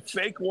would leave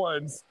fake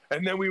ones,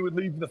 and then we would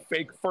leave the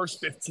fake first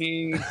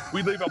 15.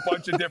 We'd leave a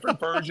bunch of different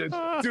versions.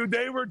 Dude,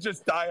 they were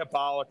just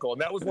diabolical.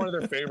 And that was one of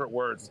their favorite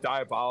words,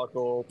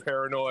 diabolical,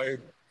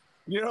 paranoid.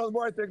 You know, the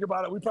more I think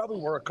about it, we probably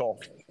were a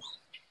cult.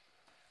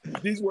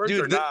 These words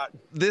are not.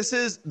 This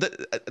is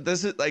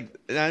like,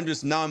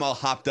 and I'm all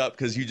hopped up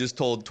because you just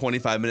told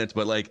 25 minutes,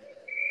 but like,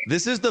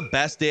 this is the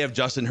best day of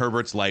Justin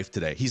Herbert's life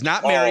today. He's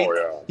not married. Oh,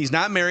 yeah. He's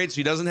not married, so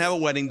he doesn't have a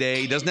wedding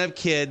day. He doesn't have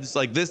kids.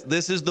 Like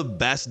this is the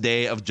best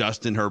day of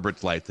Justin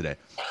Herbert's life today.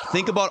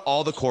 Think about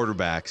all the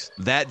quarterbacks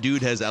that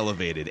dude has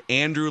elevated.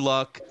 Andrew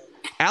Luck,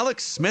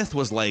 Alex Smith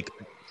was like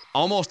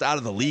almost out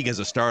of the league as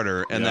a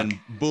starter, and then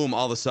boom,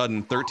 all of a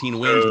sudden 13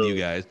 wins with you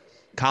guys.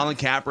 Colin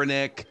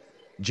Kaepernick,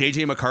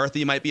 JJ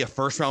McCarthy might be a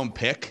first-round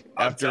pick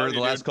after the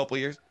last couple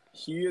of years.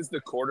 He is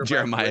the quarterback.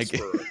 Jeremiah.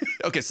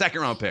 Okay,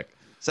 second-round pick.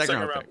 Second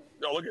round pick.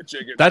 No, look at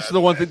Jigga. That's the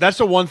one thing. That's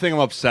the one thing I'm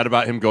upset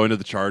about him going to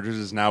the Chargers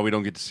is now we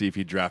don't get to see if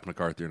he draft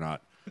McCarthy or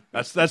not.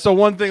 That's the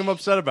one thing I'm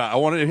upset about. I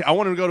want him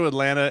to go to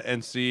Atlanta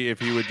and see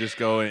if he would just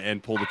go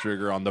and pull the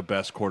trigger on the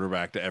best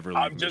quarterback to ever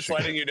leave. I'm just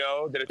letting you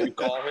know that if you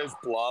call his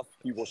bluff,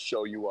 he will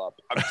show you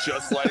up. I'm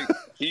just letting.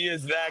 He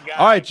is that guy.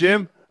 All right,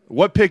 Jim.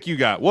 What pick you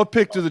got? What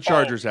pick do the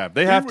Chargers have?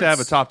 They have to have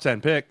a top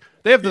 10 pick.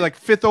 They have the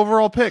 5th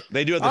overall pick.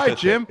 They do have the All 5th right,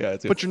 Jim. Yeah,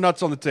 put your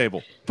nuts on the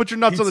table. Put your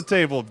nuts on the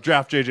table.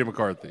 Draft JJ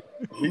McCarthy.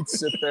 He'd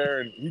sit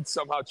there and he'd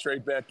somehow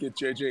trade back, get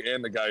JJ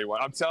and the guy he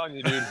wanted. I'm telling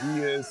you, dude, he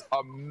is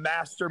a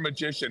master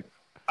magician.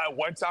 At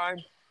one time,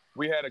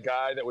 we had a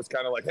guy that was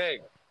kind of like, hey,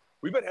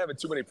 we've been having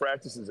too many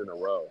practices in a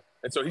row.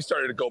 And so he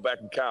started to go back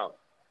and count.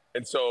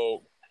 And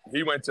so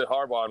he went to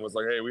Harbaugh and was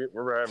like, hey,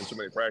 we're having too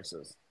many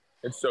practices.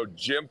 And so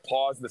Jim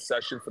paused the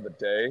session for the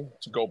day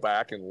to go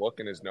back and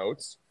look in his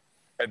notes.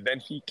 And then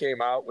he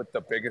came out with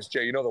the biggest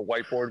J. You know the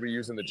whiteboard we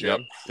use in the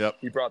gym? Yep.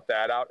 He brought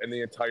that out, and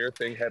the entire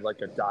thing had like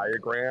a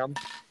diagram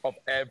of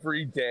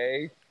every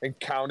day and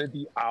counted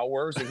the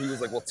hours. And he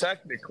was like, well,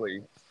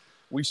 technically,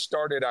 we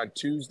started on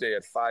Tuesday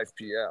at 5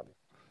 p.m.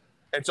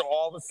 And so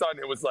all of a sudden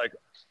it was like,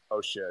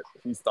 oh, shit,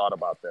 he's thought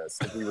about this.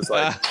 And he was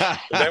like,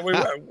 then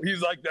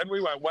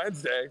we went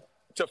Wednesday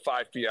to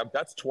 5 p.m.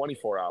 That's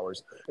 24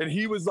 hours. And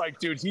he was like,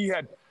 dude,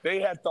 they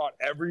had thought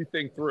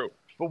everything through.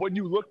 But when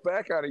you look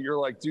back at it, you're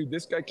like, dude,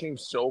 this guy came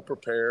so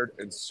prepared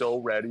and so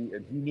ready,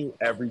 and he knew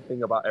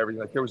everything about everything.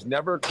 Like, there was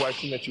never a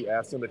question that you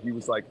asked him that he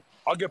was like,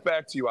 I'll get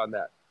back to you on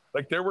that.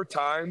 Like, there were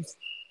times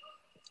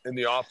in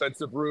the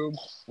offensive room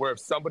where if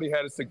somebody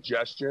had a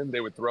suggestion, they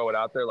would throw it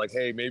out there like,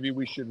 hey, maybe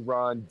we should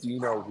run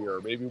Dino here.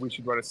 Maybe we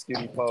should run a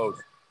skinny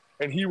post.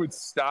 And he would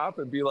stop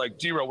and be like,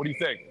 G-Ro, what do you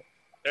think?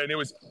 And it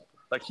was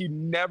like he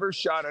never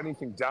shot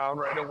anything down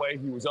right away.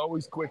 He was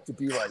always quick to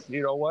be like,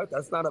 you know what?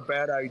 That's not a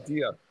bad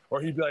idea. Or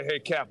he'd be like, hey,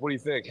 Cap, what do you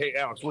think? Hey,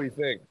 Alex, what do you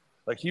think?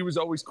 Like, he was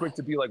always quick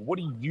to be like, what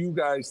do you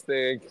guys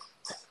think?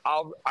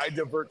 I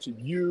divert to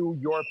you,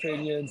 your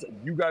opinions.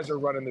 You guys are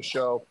running the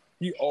show.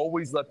 He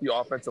always let the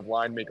offensive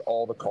line make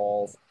all the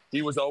calls.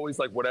 He was always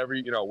like,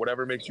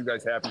 whatever makes you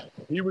guys happy.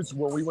 He was,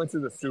 when we went to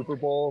the Super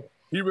Bowl,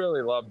 he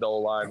really loved the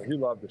O-line. He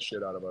loved the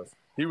shit out of us.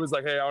 He was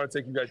like, hey, I want to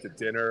take you guys to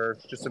dinner,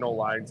 just an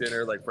O-line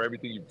dinner, like, for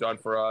everything you've done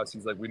for us.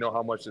 He's like, we know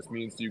how much this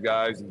means to you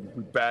guys. And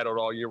we battled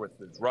all year with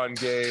this run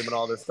game and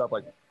all this stuff.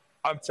 Like,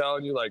 I'm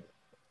telling you, like,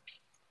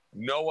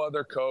 no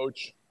other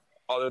coach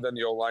other than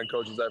the O-line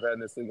coaches I've had in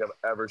this league have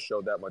ever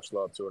showed that much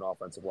love to an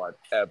offensive line,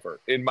 ever,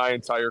 in my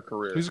entire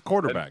career. He's a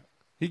quarterback.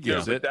 He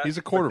gives it. He's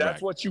a quarterback.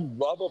 That's what you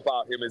love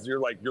about him is you're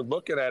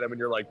looking at him and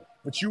you're like,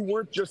 but you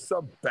weren't just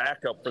some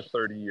backup for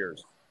 30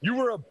 years. You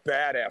were a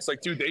badass.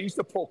 Like, dude, they used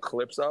to pull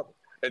clips up,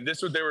 and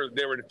they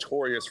were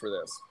notorious for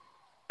this.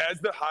 As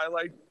the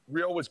highlight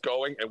reel was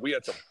going, and we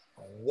had some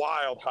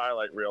wild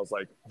highlight reels.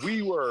 Like,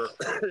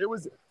 it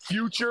was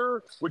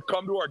Future would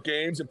come to our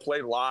games and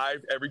play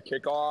live every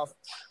kickoff.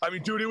 I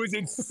mean, dude, it was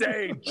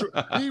insane.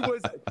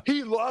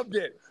 He loved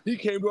it. He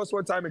came to us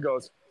one time and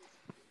goes,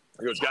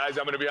 guys,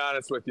 I'm going to be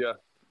honest with you.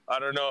 I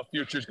don't know if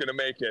Future's going to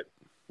make it.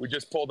 We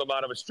just pulled him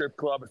out of a strip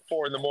club at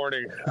 4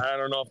 a.m. I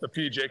don't know if the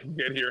PJ can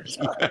get here in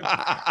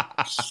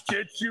time.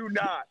 Shit you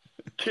not.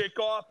 Kick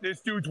off. This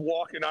dude's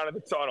walking out of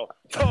the tunnel.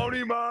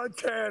 Tony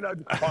Montana.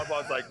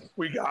 Harbaugh's like,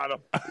 we got him.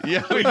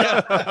 Yeah, we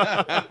got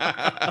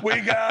him.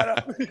 We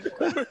got him.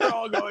 We're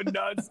all going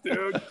nuts,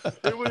 dude.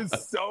 It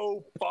was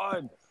so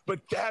fun. But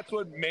that's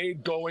what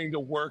made going to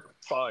work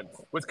fun,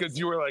 was because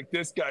you were like,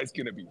 this guy's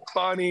going to be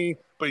funny,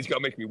 but he's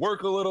going to make me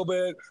work a little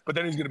bit, but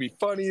then he's going to be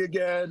funny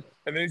again,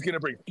 and then he's going to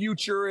bring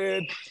Future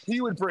in.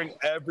 He would bring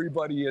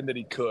everybody in that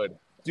he could.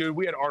 Dude,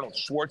 we had Arnold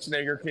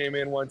Schwarzenegger came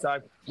in one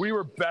time. We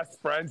were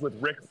best friends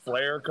with Ric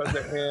Flair because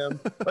of him.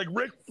 Like,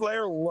 Ric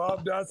Flair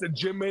loved us, and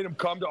Jim made him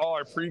come to all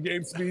our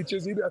pregame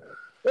speeches. He'd go,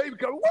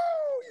 woo!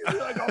 You'd be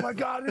like, oh, my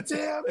God, it's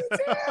him,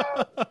 it's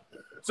him.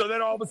 So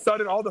then all of a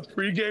sudden, all the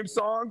pregame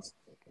songs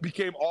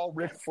became all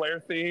Ric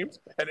Flair themed,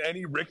 and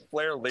any Ric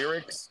Flair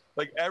lyrics.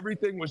 Like,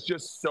 everything was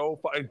just so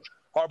fun.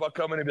 Harbaugh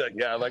come in and be like,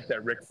 yeah, I like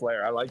that Ric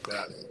Flair. I like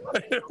that.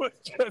 It was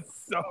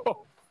just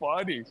so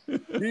funny.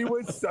 He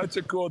was such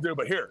a cool dude.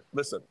 But here,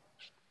 listen.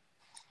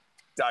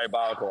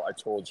 Diabolical, I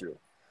told you.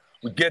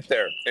 We get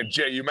there, and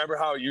Jay, you remember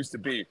how it used to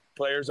be.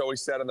 Players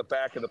always sat on the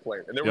back of the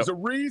plane. And there was a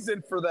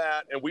reason for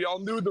that, and we all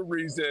knew the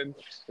reason.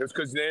 It was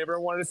because they never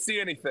wanted to see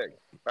anything,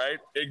 right?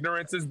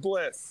 Ignorance is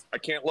bliss. I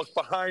can't look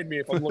behind me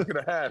if I'm looking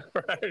ahead,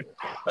 right?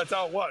 That's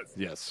how it was.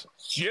 Yes.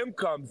 Jim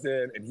comes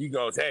in, and he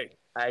goes, hey,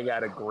 I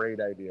got a great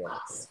idea.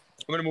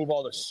 I'm going to move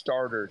all the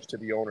starters to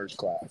the owner's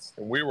class.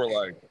 And we were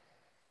like,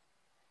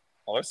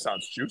 oh, that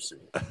sounds juicy,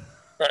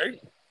 right?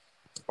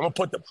 I'm going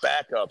to put the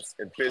backups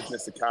in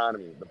business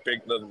economy,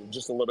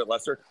 just a little bit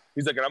lesser.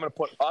 He's like, and I'm going to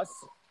put us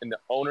and the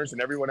owners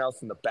and everyone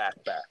else in the back.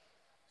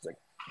 He's like,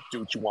 do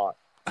what you want.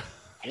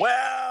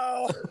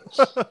 Well,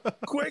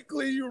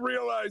 quickly you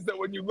realize that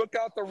when you look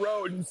out the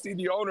road and you see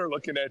the owner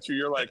looking at you,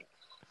 you're like,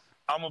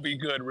 I'm going to be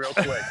good real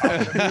quick.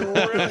 I'm going to be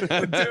really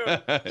good.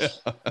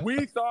 Dude,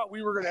 we thought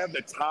we were going to have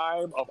the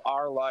time of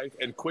our life,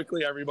 and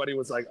quickly everybody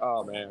was like,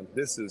 oh, man,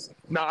 this is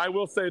 – now, I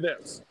will say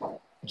this.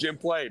 Jim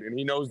played, and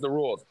he knows the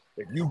rules.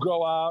 If you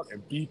go out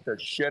and beat the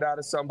shit out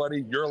of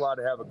somebody, you're allowed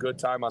to have a good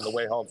time on the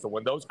way home. So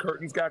when those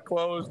curtains got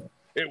closed,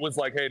 it was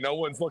like, hey, no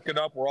one's looking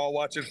up. We're all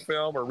watching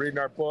film or reading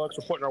our books.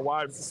 We're putting our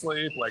wives to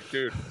sleep. Like,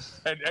 dude.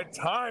 And at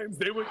times,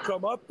 they would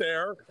come up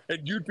there,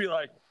 and you'd be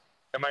like,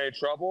 am I in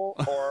trouble,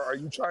 or are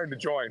you trying to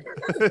join?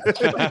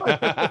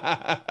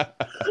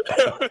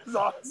 It was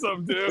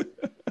awesome, dude.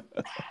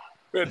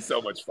 We had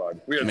so much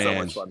fun. We had so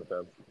much fun with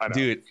him. I know.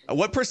 Dude,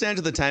 what percentage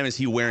of the time is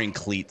he wearing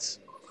cleats?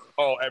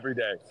 Oh, every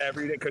day,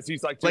 because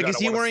he's like, is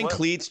he wearing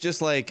cleats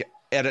just like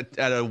at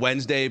a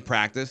Wednesday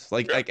practice?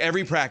 Like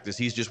every practice,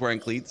 he's just wearing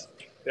cleats.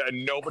 Yeah,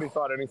 and nobody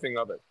thought anything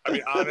of it. I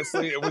mean,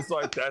 honestly, it was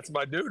like, that's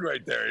my dude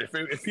right there.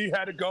 If he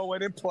had to go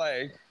in and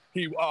play,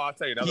 I'll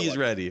tell you another one. He's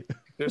ready.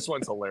 This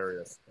one's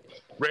hilarious.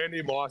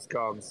 Randy Moss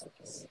comes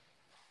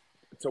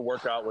to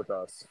work out with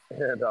us,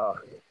 and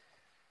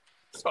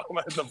so I'm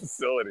at the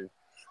facility.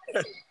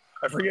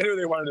 I forget who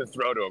they wanted to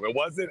throw to him. It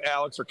wasn't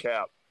Alex or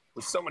Cap. It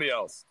was somebody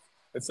else.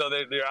 And so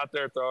they're out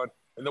there throwing.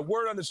 And the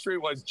word on the street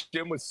was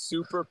Jim was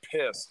super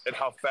pissed at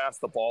how fast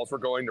the balls were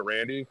going to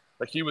Randy.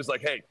 Like, he was like,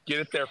 hey, get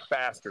it there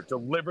faster.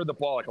 Deliver the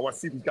ball. Like, I want to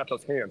see if he's got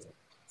those hands.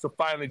 So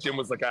finally, Jim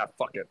was like,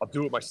 fuck it. I'll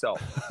do it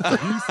myself.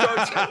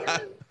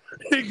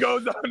 He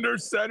goes under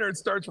center and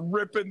starts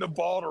ripping the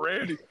ball to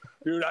Randy.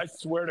 Dude, I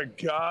swear to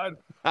God,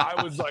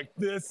 I was like,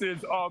 this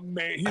is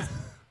amazing. He's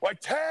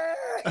like,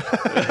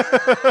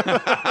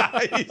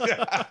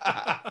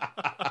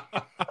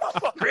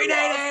 Green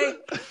 80.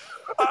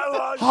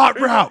 Hot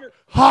route.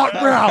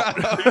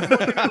 He's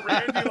looking at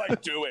Randy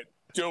like, do it.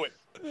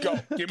 Go.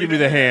 Give me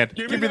the hand.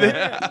 Give me the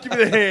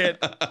hand.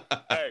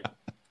 Hey,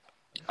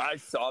 I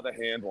saw the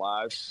hand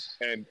live,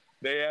 and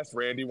they asked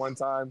Randy one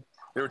time.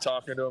 They were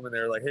talking to him, and they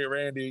were like, hey,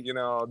 Randy,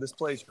 this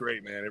play's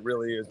great, man. It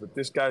really is. But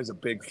this guy's a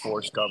big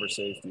force cover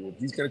safety.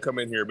 He's going to come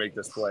in here and make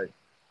this play.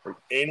 For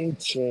any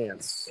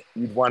chance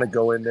you'd want to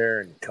go in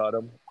there and cut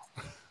him?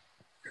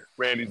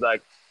 Randy's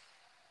like,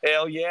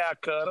 hell yeah, I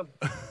cut him.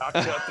 I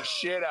cut the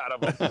shit out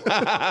of him.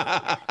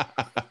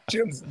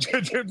 Jim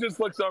just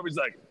looks over. He's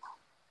like,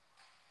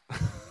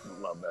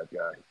 love that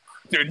guy.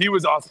 Dude, he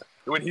was awesome.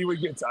 When he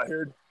would get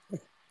tired,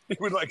 he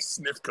would,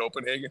 sniff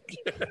Copenhagen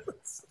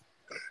kids.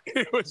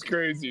 It was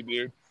crazy,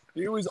 dude.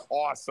 He was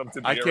awesome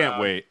to be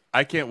around.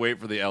 I can't wait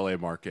for the LA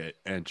market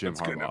and Jim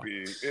Harbaugh.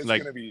 It's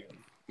going to be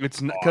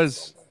It's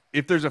because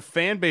if there's a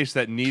fan base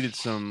that needed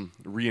some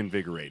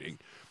reinvigorating,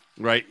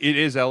 right, it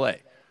is LA.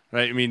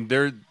 Right? I mean,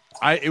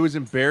 it was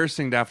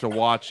embarrassing to have to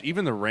watch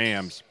even the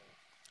Rams,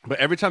 but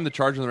every time the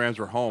Chargers and the Rams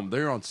were home, they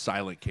were on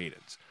silent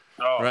cadence.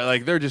 Oh. Right?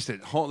 Like, they're just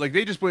at home. Like,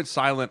 they just went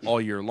silent all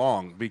year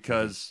long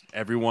because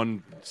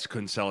everyone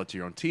couldn't sell it to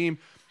your own team.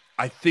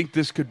 I think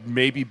this could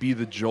maybe be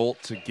the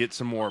jolt to get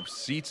some more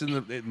seats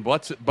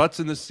butts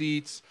in the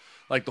seats,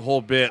 like the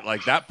whole bit.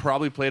 Like, that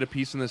probably played a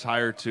piece in this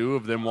hire too,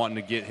 of them wanting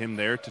to get him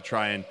there to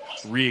try and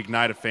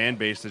reignite a fan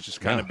base that's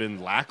just kind of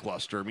been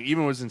lackluster. I mean, even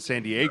when it was in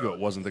San Diego, it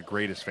wasn't the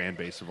greatest fan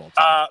base of all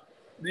time.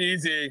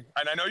 Easy,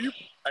 and I know you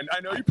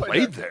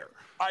played there.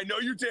 I know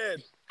you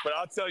did, but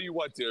I'll tell you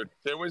what, dude.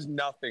 There was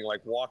nothing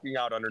like walking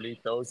out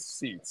underneath those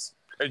seats.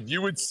 And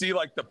you would see,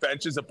 the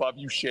benches above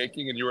you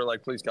shaking, and you were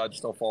like, please, God,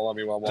 just don't fall on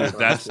me while I'm walking. Dude,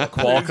 that's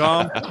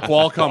Qualcomm.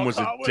 Qualcomm was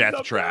a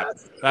death trap.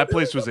 That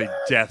place was a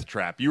death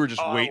trap. You were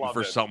just waiting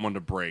for someone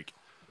to break.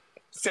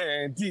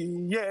 San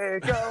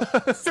Diego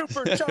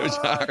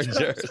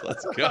Superchargers.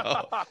 Let's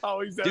go.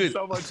 He's had Dude,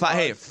 so much fun.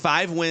 Hey,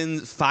 5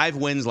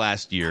 wins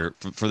last year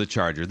for the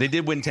Chargers. They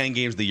did win 10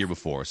 games the year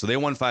before, so they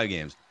won 5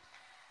 games.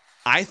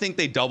 I think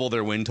they double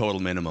their win total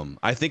minimum.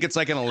 I think it's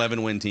like an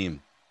 11-win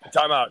team.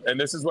 Time out. And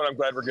this is what I'm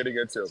glad we're getting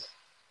into.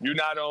 You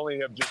not only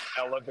have just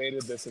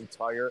elevated this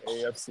entire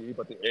AFC,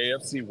 but the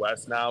AFC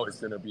West now is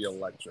going to be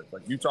electric.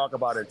 Like, you talk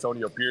about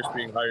Antonio Pierce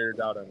being hired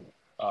out in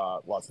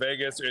Las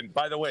Vegas. And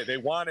by the way, they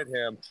wanted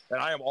him,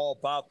 and I am all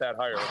about that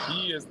hire.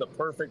 He is the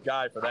perfect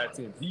guy for that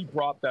team. He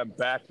brought them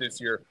back this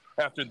year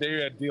after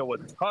they had to deal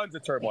with tons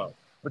of turmoil.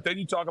 But then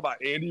you talk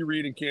about Andy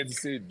Reid in Kansas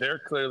City. They're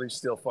clearly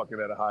still fucking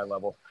at a high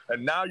level.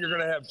 And now you're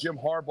going to have Jim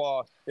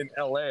Harbaugh in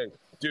L.A.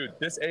 Dude,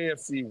 this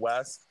AFC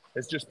West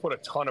has just put a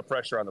ton of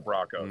pressure on the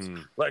Broncos.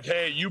 Like,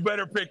 hey, you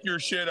better pick your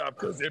shit up,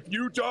 because if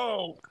you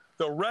don't,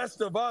 the rest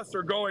of us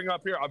are going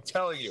up here. I'm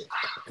telling you.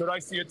 Could I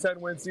see a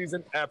 10-win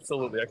season?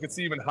 Absolutely. I could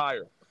see even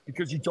higher,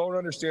 because you don't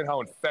understand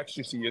how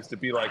infectious he is to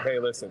be like, hey,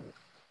 listen,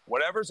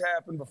 whatever's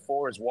happened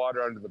before is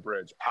water under the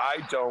bridge. I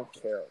don't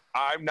care.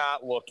 I'm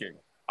not looking.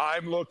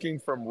 I'm looking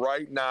from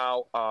right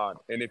now on.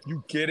 And if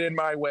you get in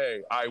my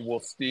way, I will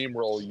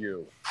steamroll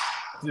you.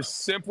 The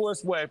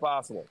simplest way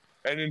possible.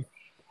 And in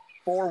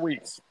 4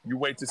 weeks, you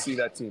wait to see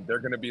that team. They're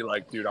going to be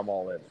like, dude, I'm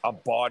all in. I'm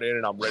bought in,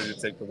 and I'm ready to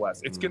take the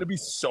West. It's going to be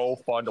so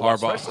fun to watch.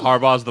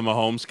 Harbaugh's the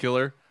Mahomes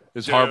killer?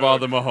 Is Harbaugh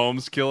the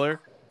Mahomes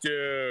killer?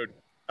 Dude.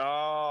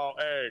 Oh,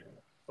 hey.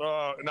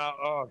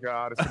 Oh,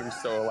 God, it's going to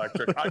be so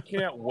electric. I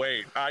can't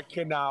wait. I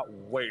cannot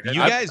wait.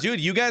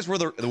 You guys were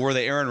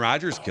the Aaron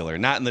Rodgers killer,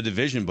 not in the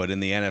division, but in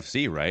the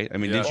NFC, right? I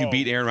mean, didn't you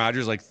beat Aaron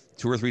Rodgers like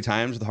 2 or 3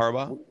 times with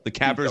Harbaugh? The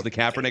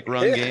Kaepernick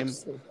run game?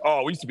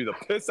 Oh, we used to be the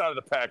piss out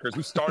of the Packers.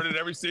 We started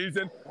every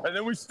season, and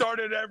then we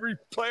started every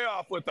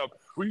playoff with them.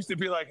 We used to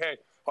be like, hey,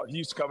 he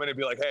used to come in and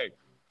be like, hey,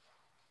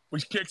 we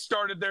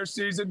kick-started their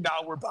season. Now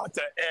we're about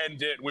to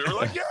end it. We were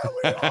like, yeah,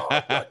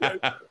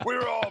 we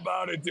were all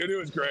about it, dude. It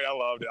was great. I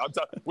loved it.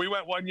 We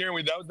went one year,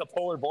 and that was the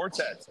polar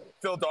vortex.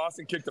 Phil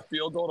Dawson kicked a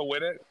field goal to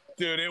win it.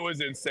 Dude, it was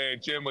insane.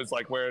 Jim was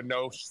like wearing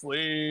no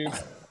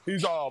sleeves.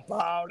 He's all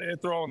about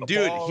it, throwing the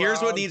ball. Dude, here's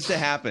around. what needs to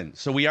happen.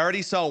 So we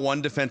already saw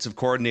one defensive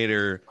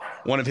coordinator,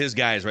 one of his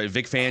guys, right?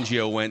 Vic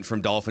Fangio went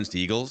from Dolphins to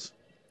Eagles.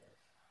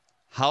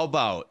 How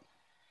about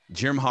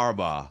Jim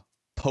Harbaugh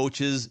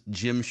poaches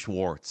Jim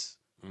Schwartz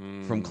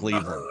from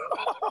Cleveland?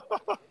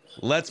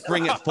 Let's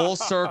bring it full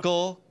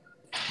circle.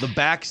 The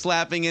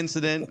backslapping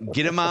incident.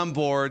 Get him on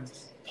board.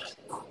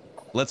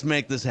 Let's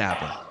make this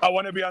happen. I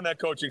want to be on that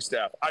coaching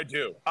staff. I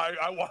do.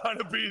 I want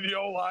to be the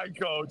O-line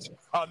coach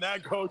on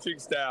that coaching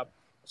staff.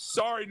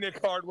 Sorry,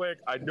 Nick Hardwick.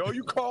 I know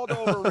you called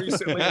over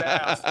recently to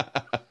ask.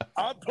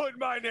 I'm putting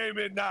my name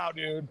in now,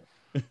 dude.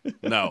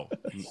 No.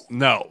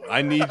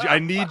 I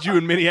need you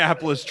in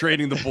Minneapolis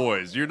training the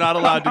boys. You're not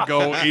allowed to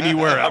go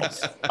anywhere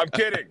else. I'm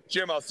kidding.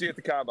 Jim, I'll see you at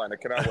the combine. I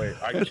cannot wait.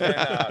 I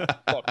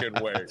cannot fucking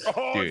wait.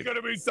 Oh, dude. It's going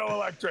to be so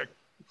electric.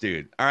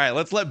 Dude. All right,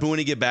 let's let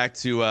Booney get back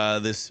to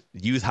this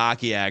youth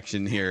hockey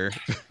action here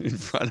in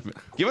front of him.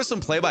 Give us some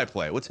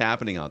play-by-play. What's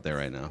happening out there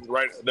right now?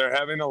 Right. They're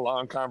having a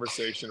long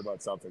conversation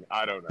about something.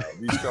 I don't know.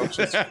 These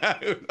coaches.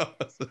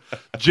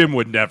 Jim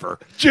would never.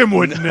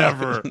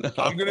 No.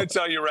 I'm going to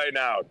tell you right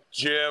now,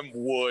 Jim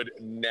would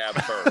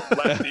never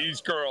let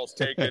these girls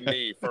take a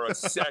knee for a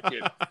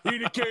second. He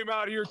came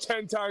out here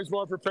 10 times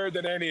more prepared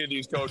than any of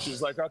these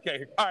coaches. Like,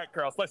 okay, all right,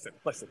 girls, listen.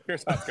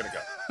 Here's how it's going to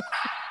go.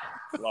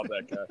 Love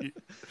that guy.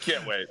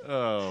 Can't wait.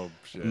 Oh,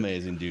 shit.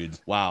 Amazing, dude.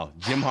 Wow.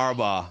 Jim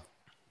Harbaugh,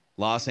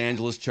 Los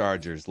Angeles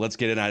Chargers. Let's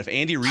get it out. If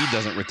Andy Reid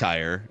doesn't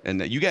retire,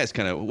 and you guys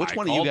kind of, which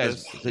one of you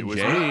guys? It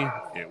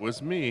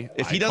was me.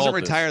 If he doesn't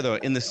retire, though,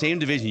 in the same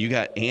division, you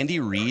got Andy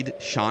Reid,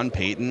 Sean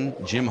Payton,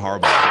 Jim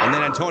Harbaugh, and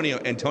then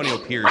Antonio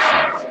Pierce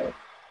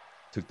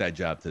took that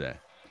job today.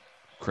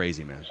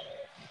 Crazy, man.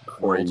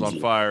 World's on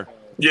fire.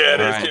 Yeah, it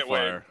is. Can't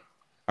wait.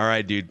 All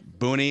right, dude.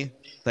 Booney,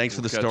 thanks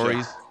for the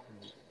stories.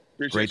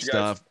 Great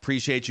stuff.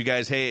 Appreciate you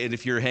guys. Hey, and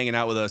if you're hanging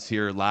out with us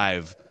here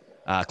live,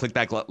 click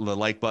that the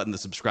like button, the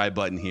subscribe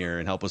button here,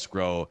 and help us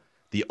grow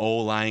the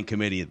O-line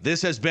committee.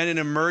 This has been an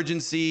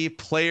emergency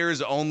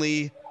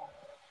players-only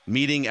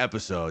meeting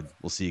episode.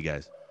 We'll see you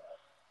guys.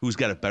 Who's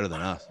got it better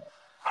than us?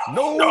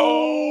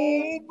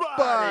 Nobody.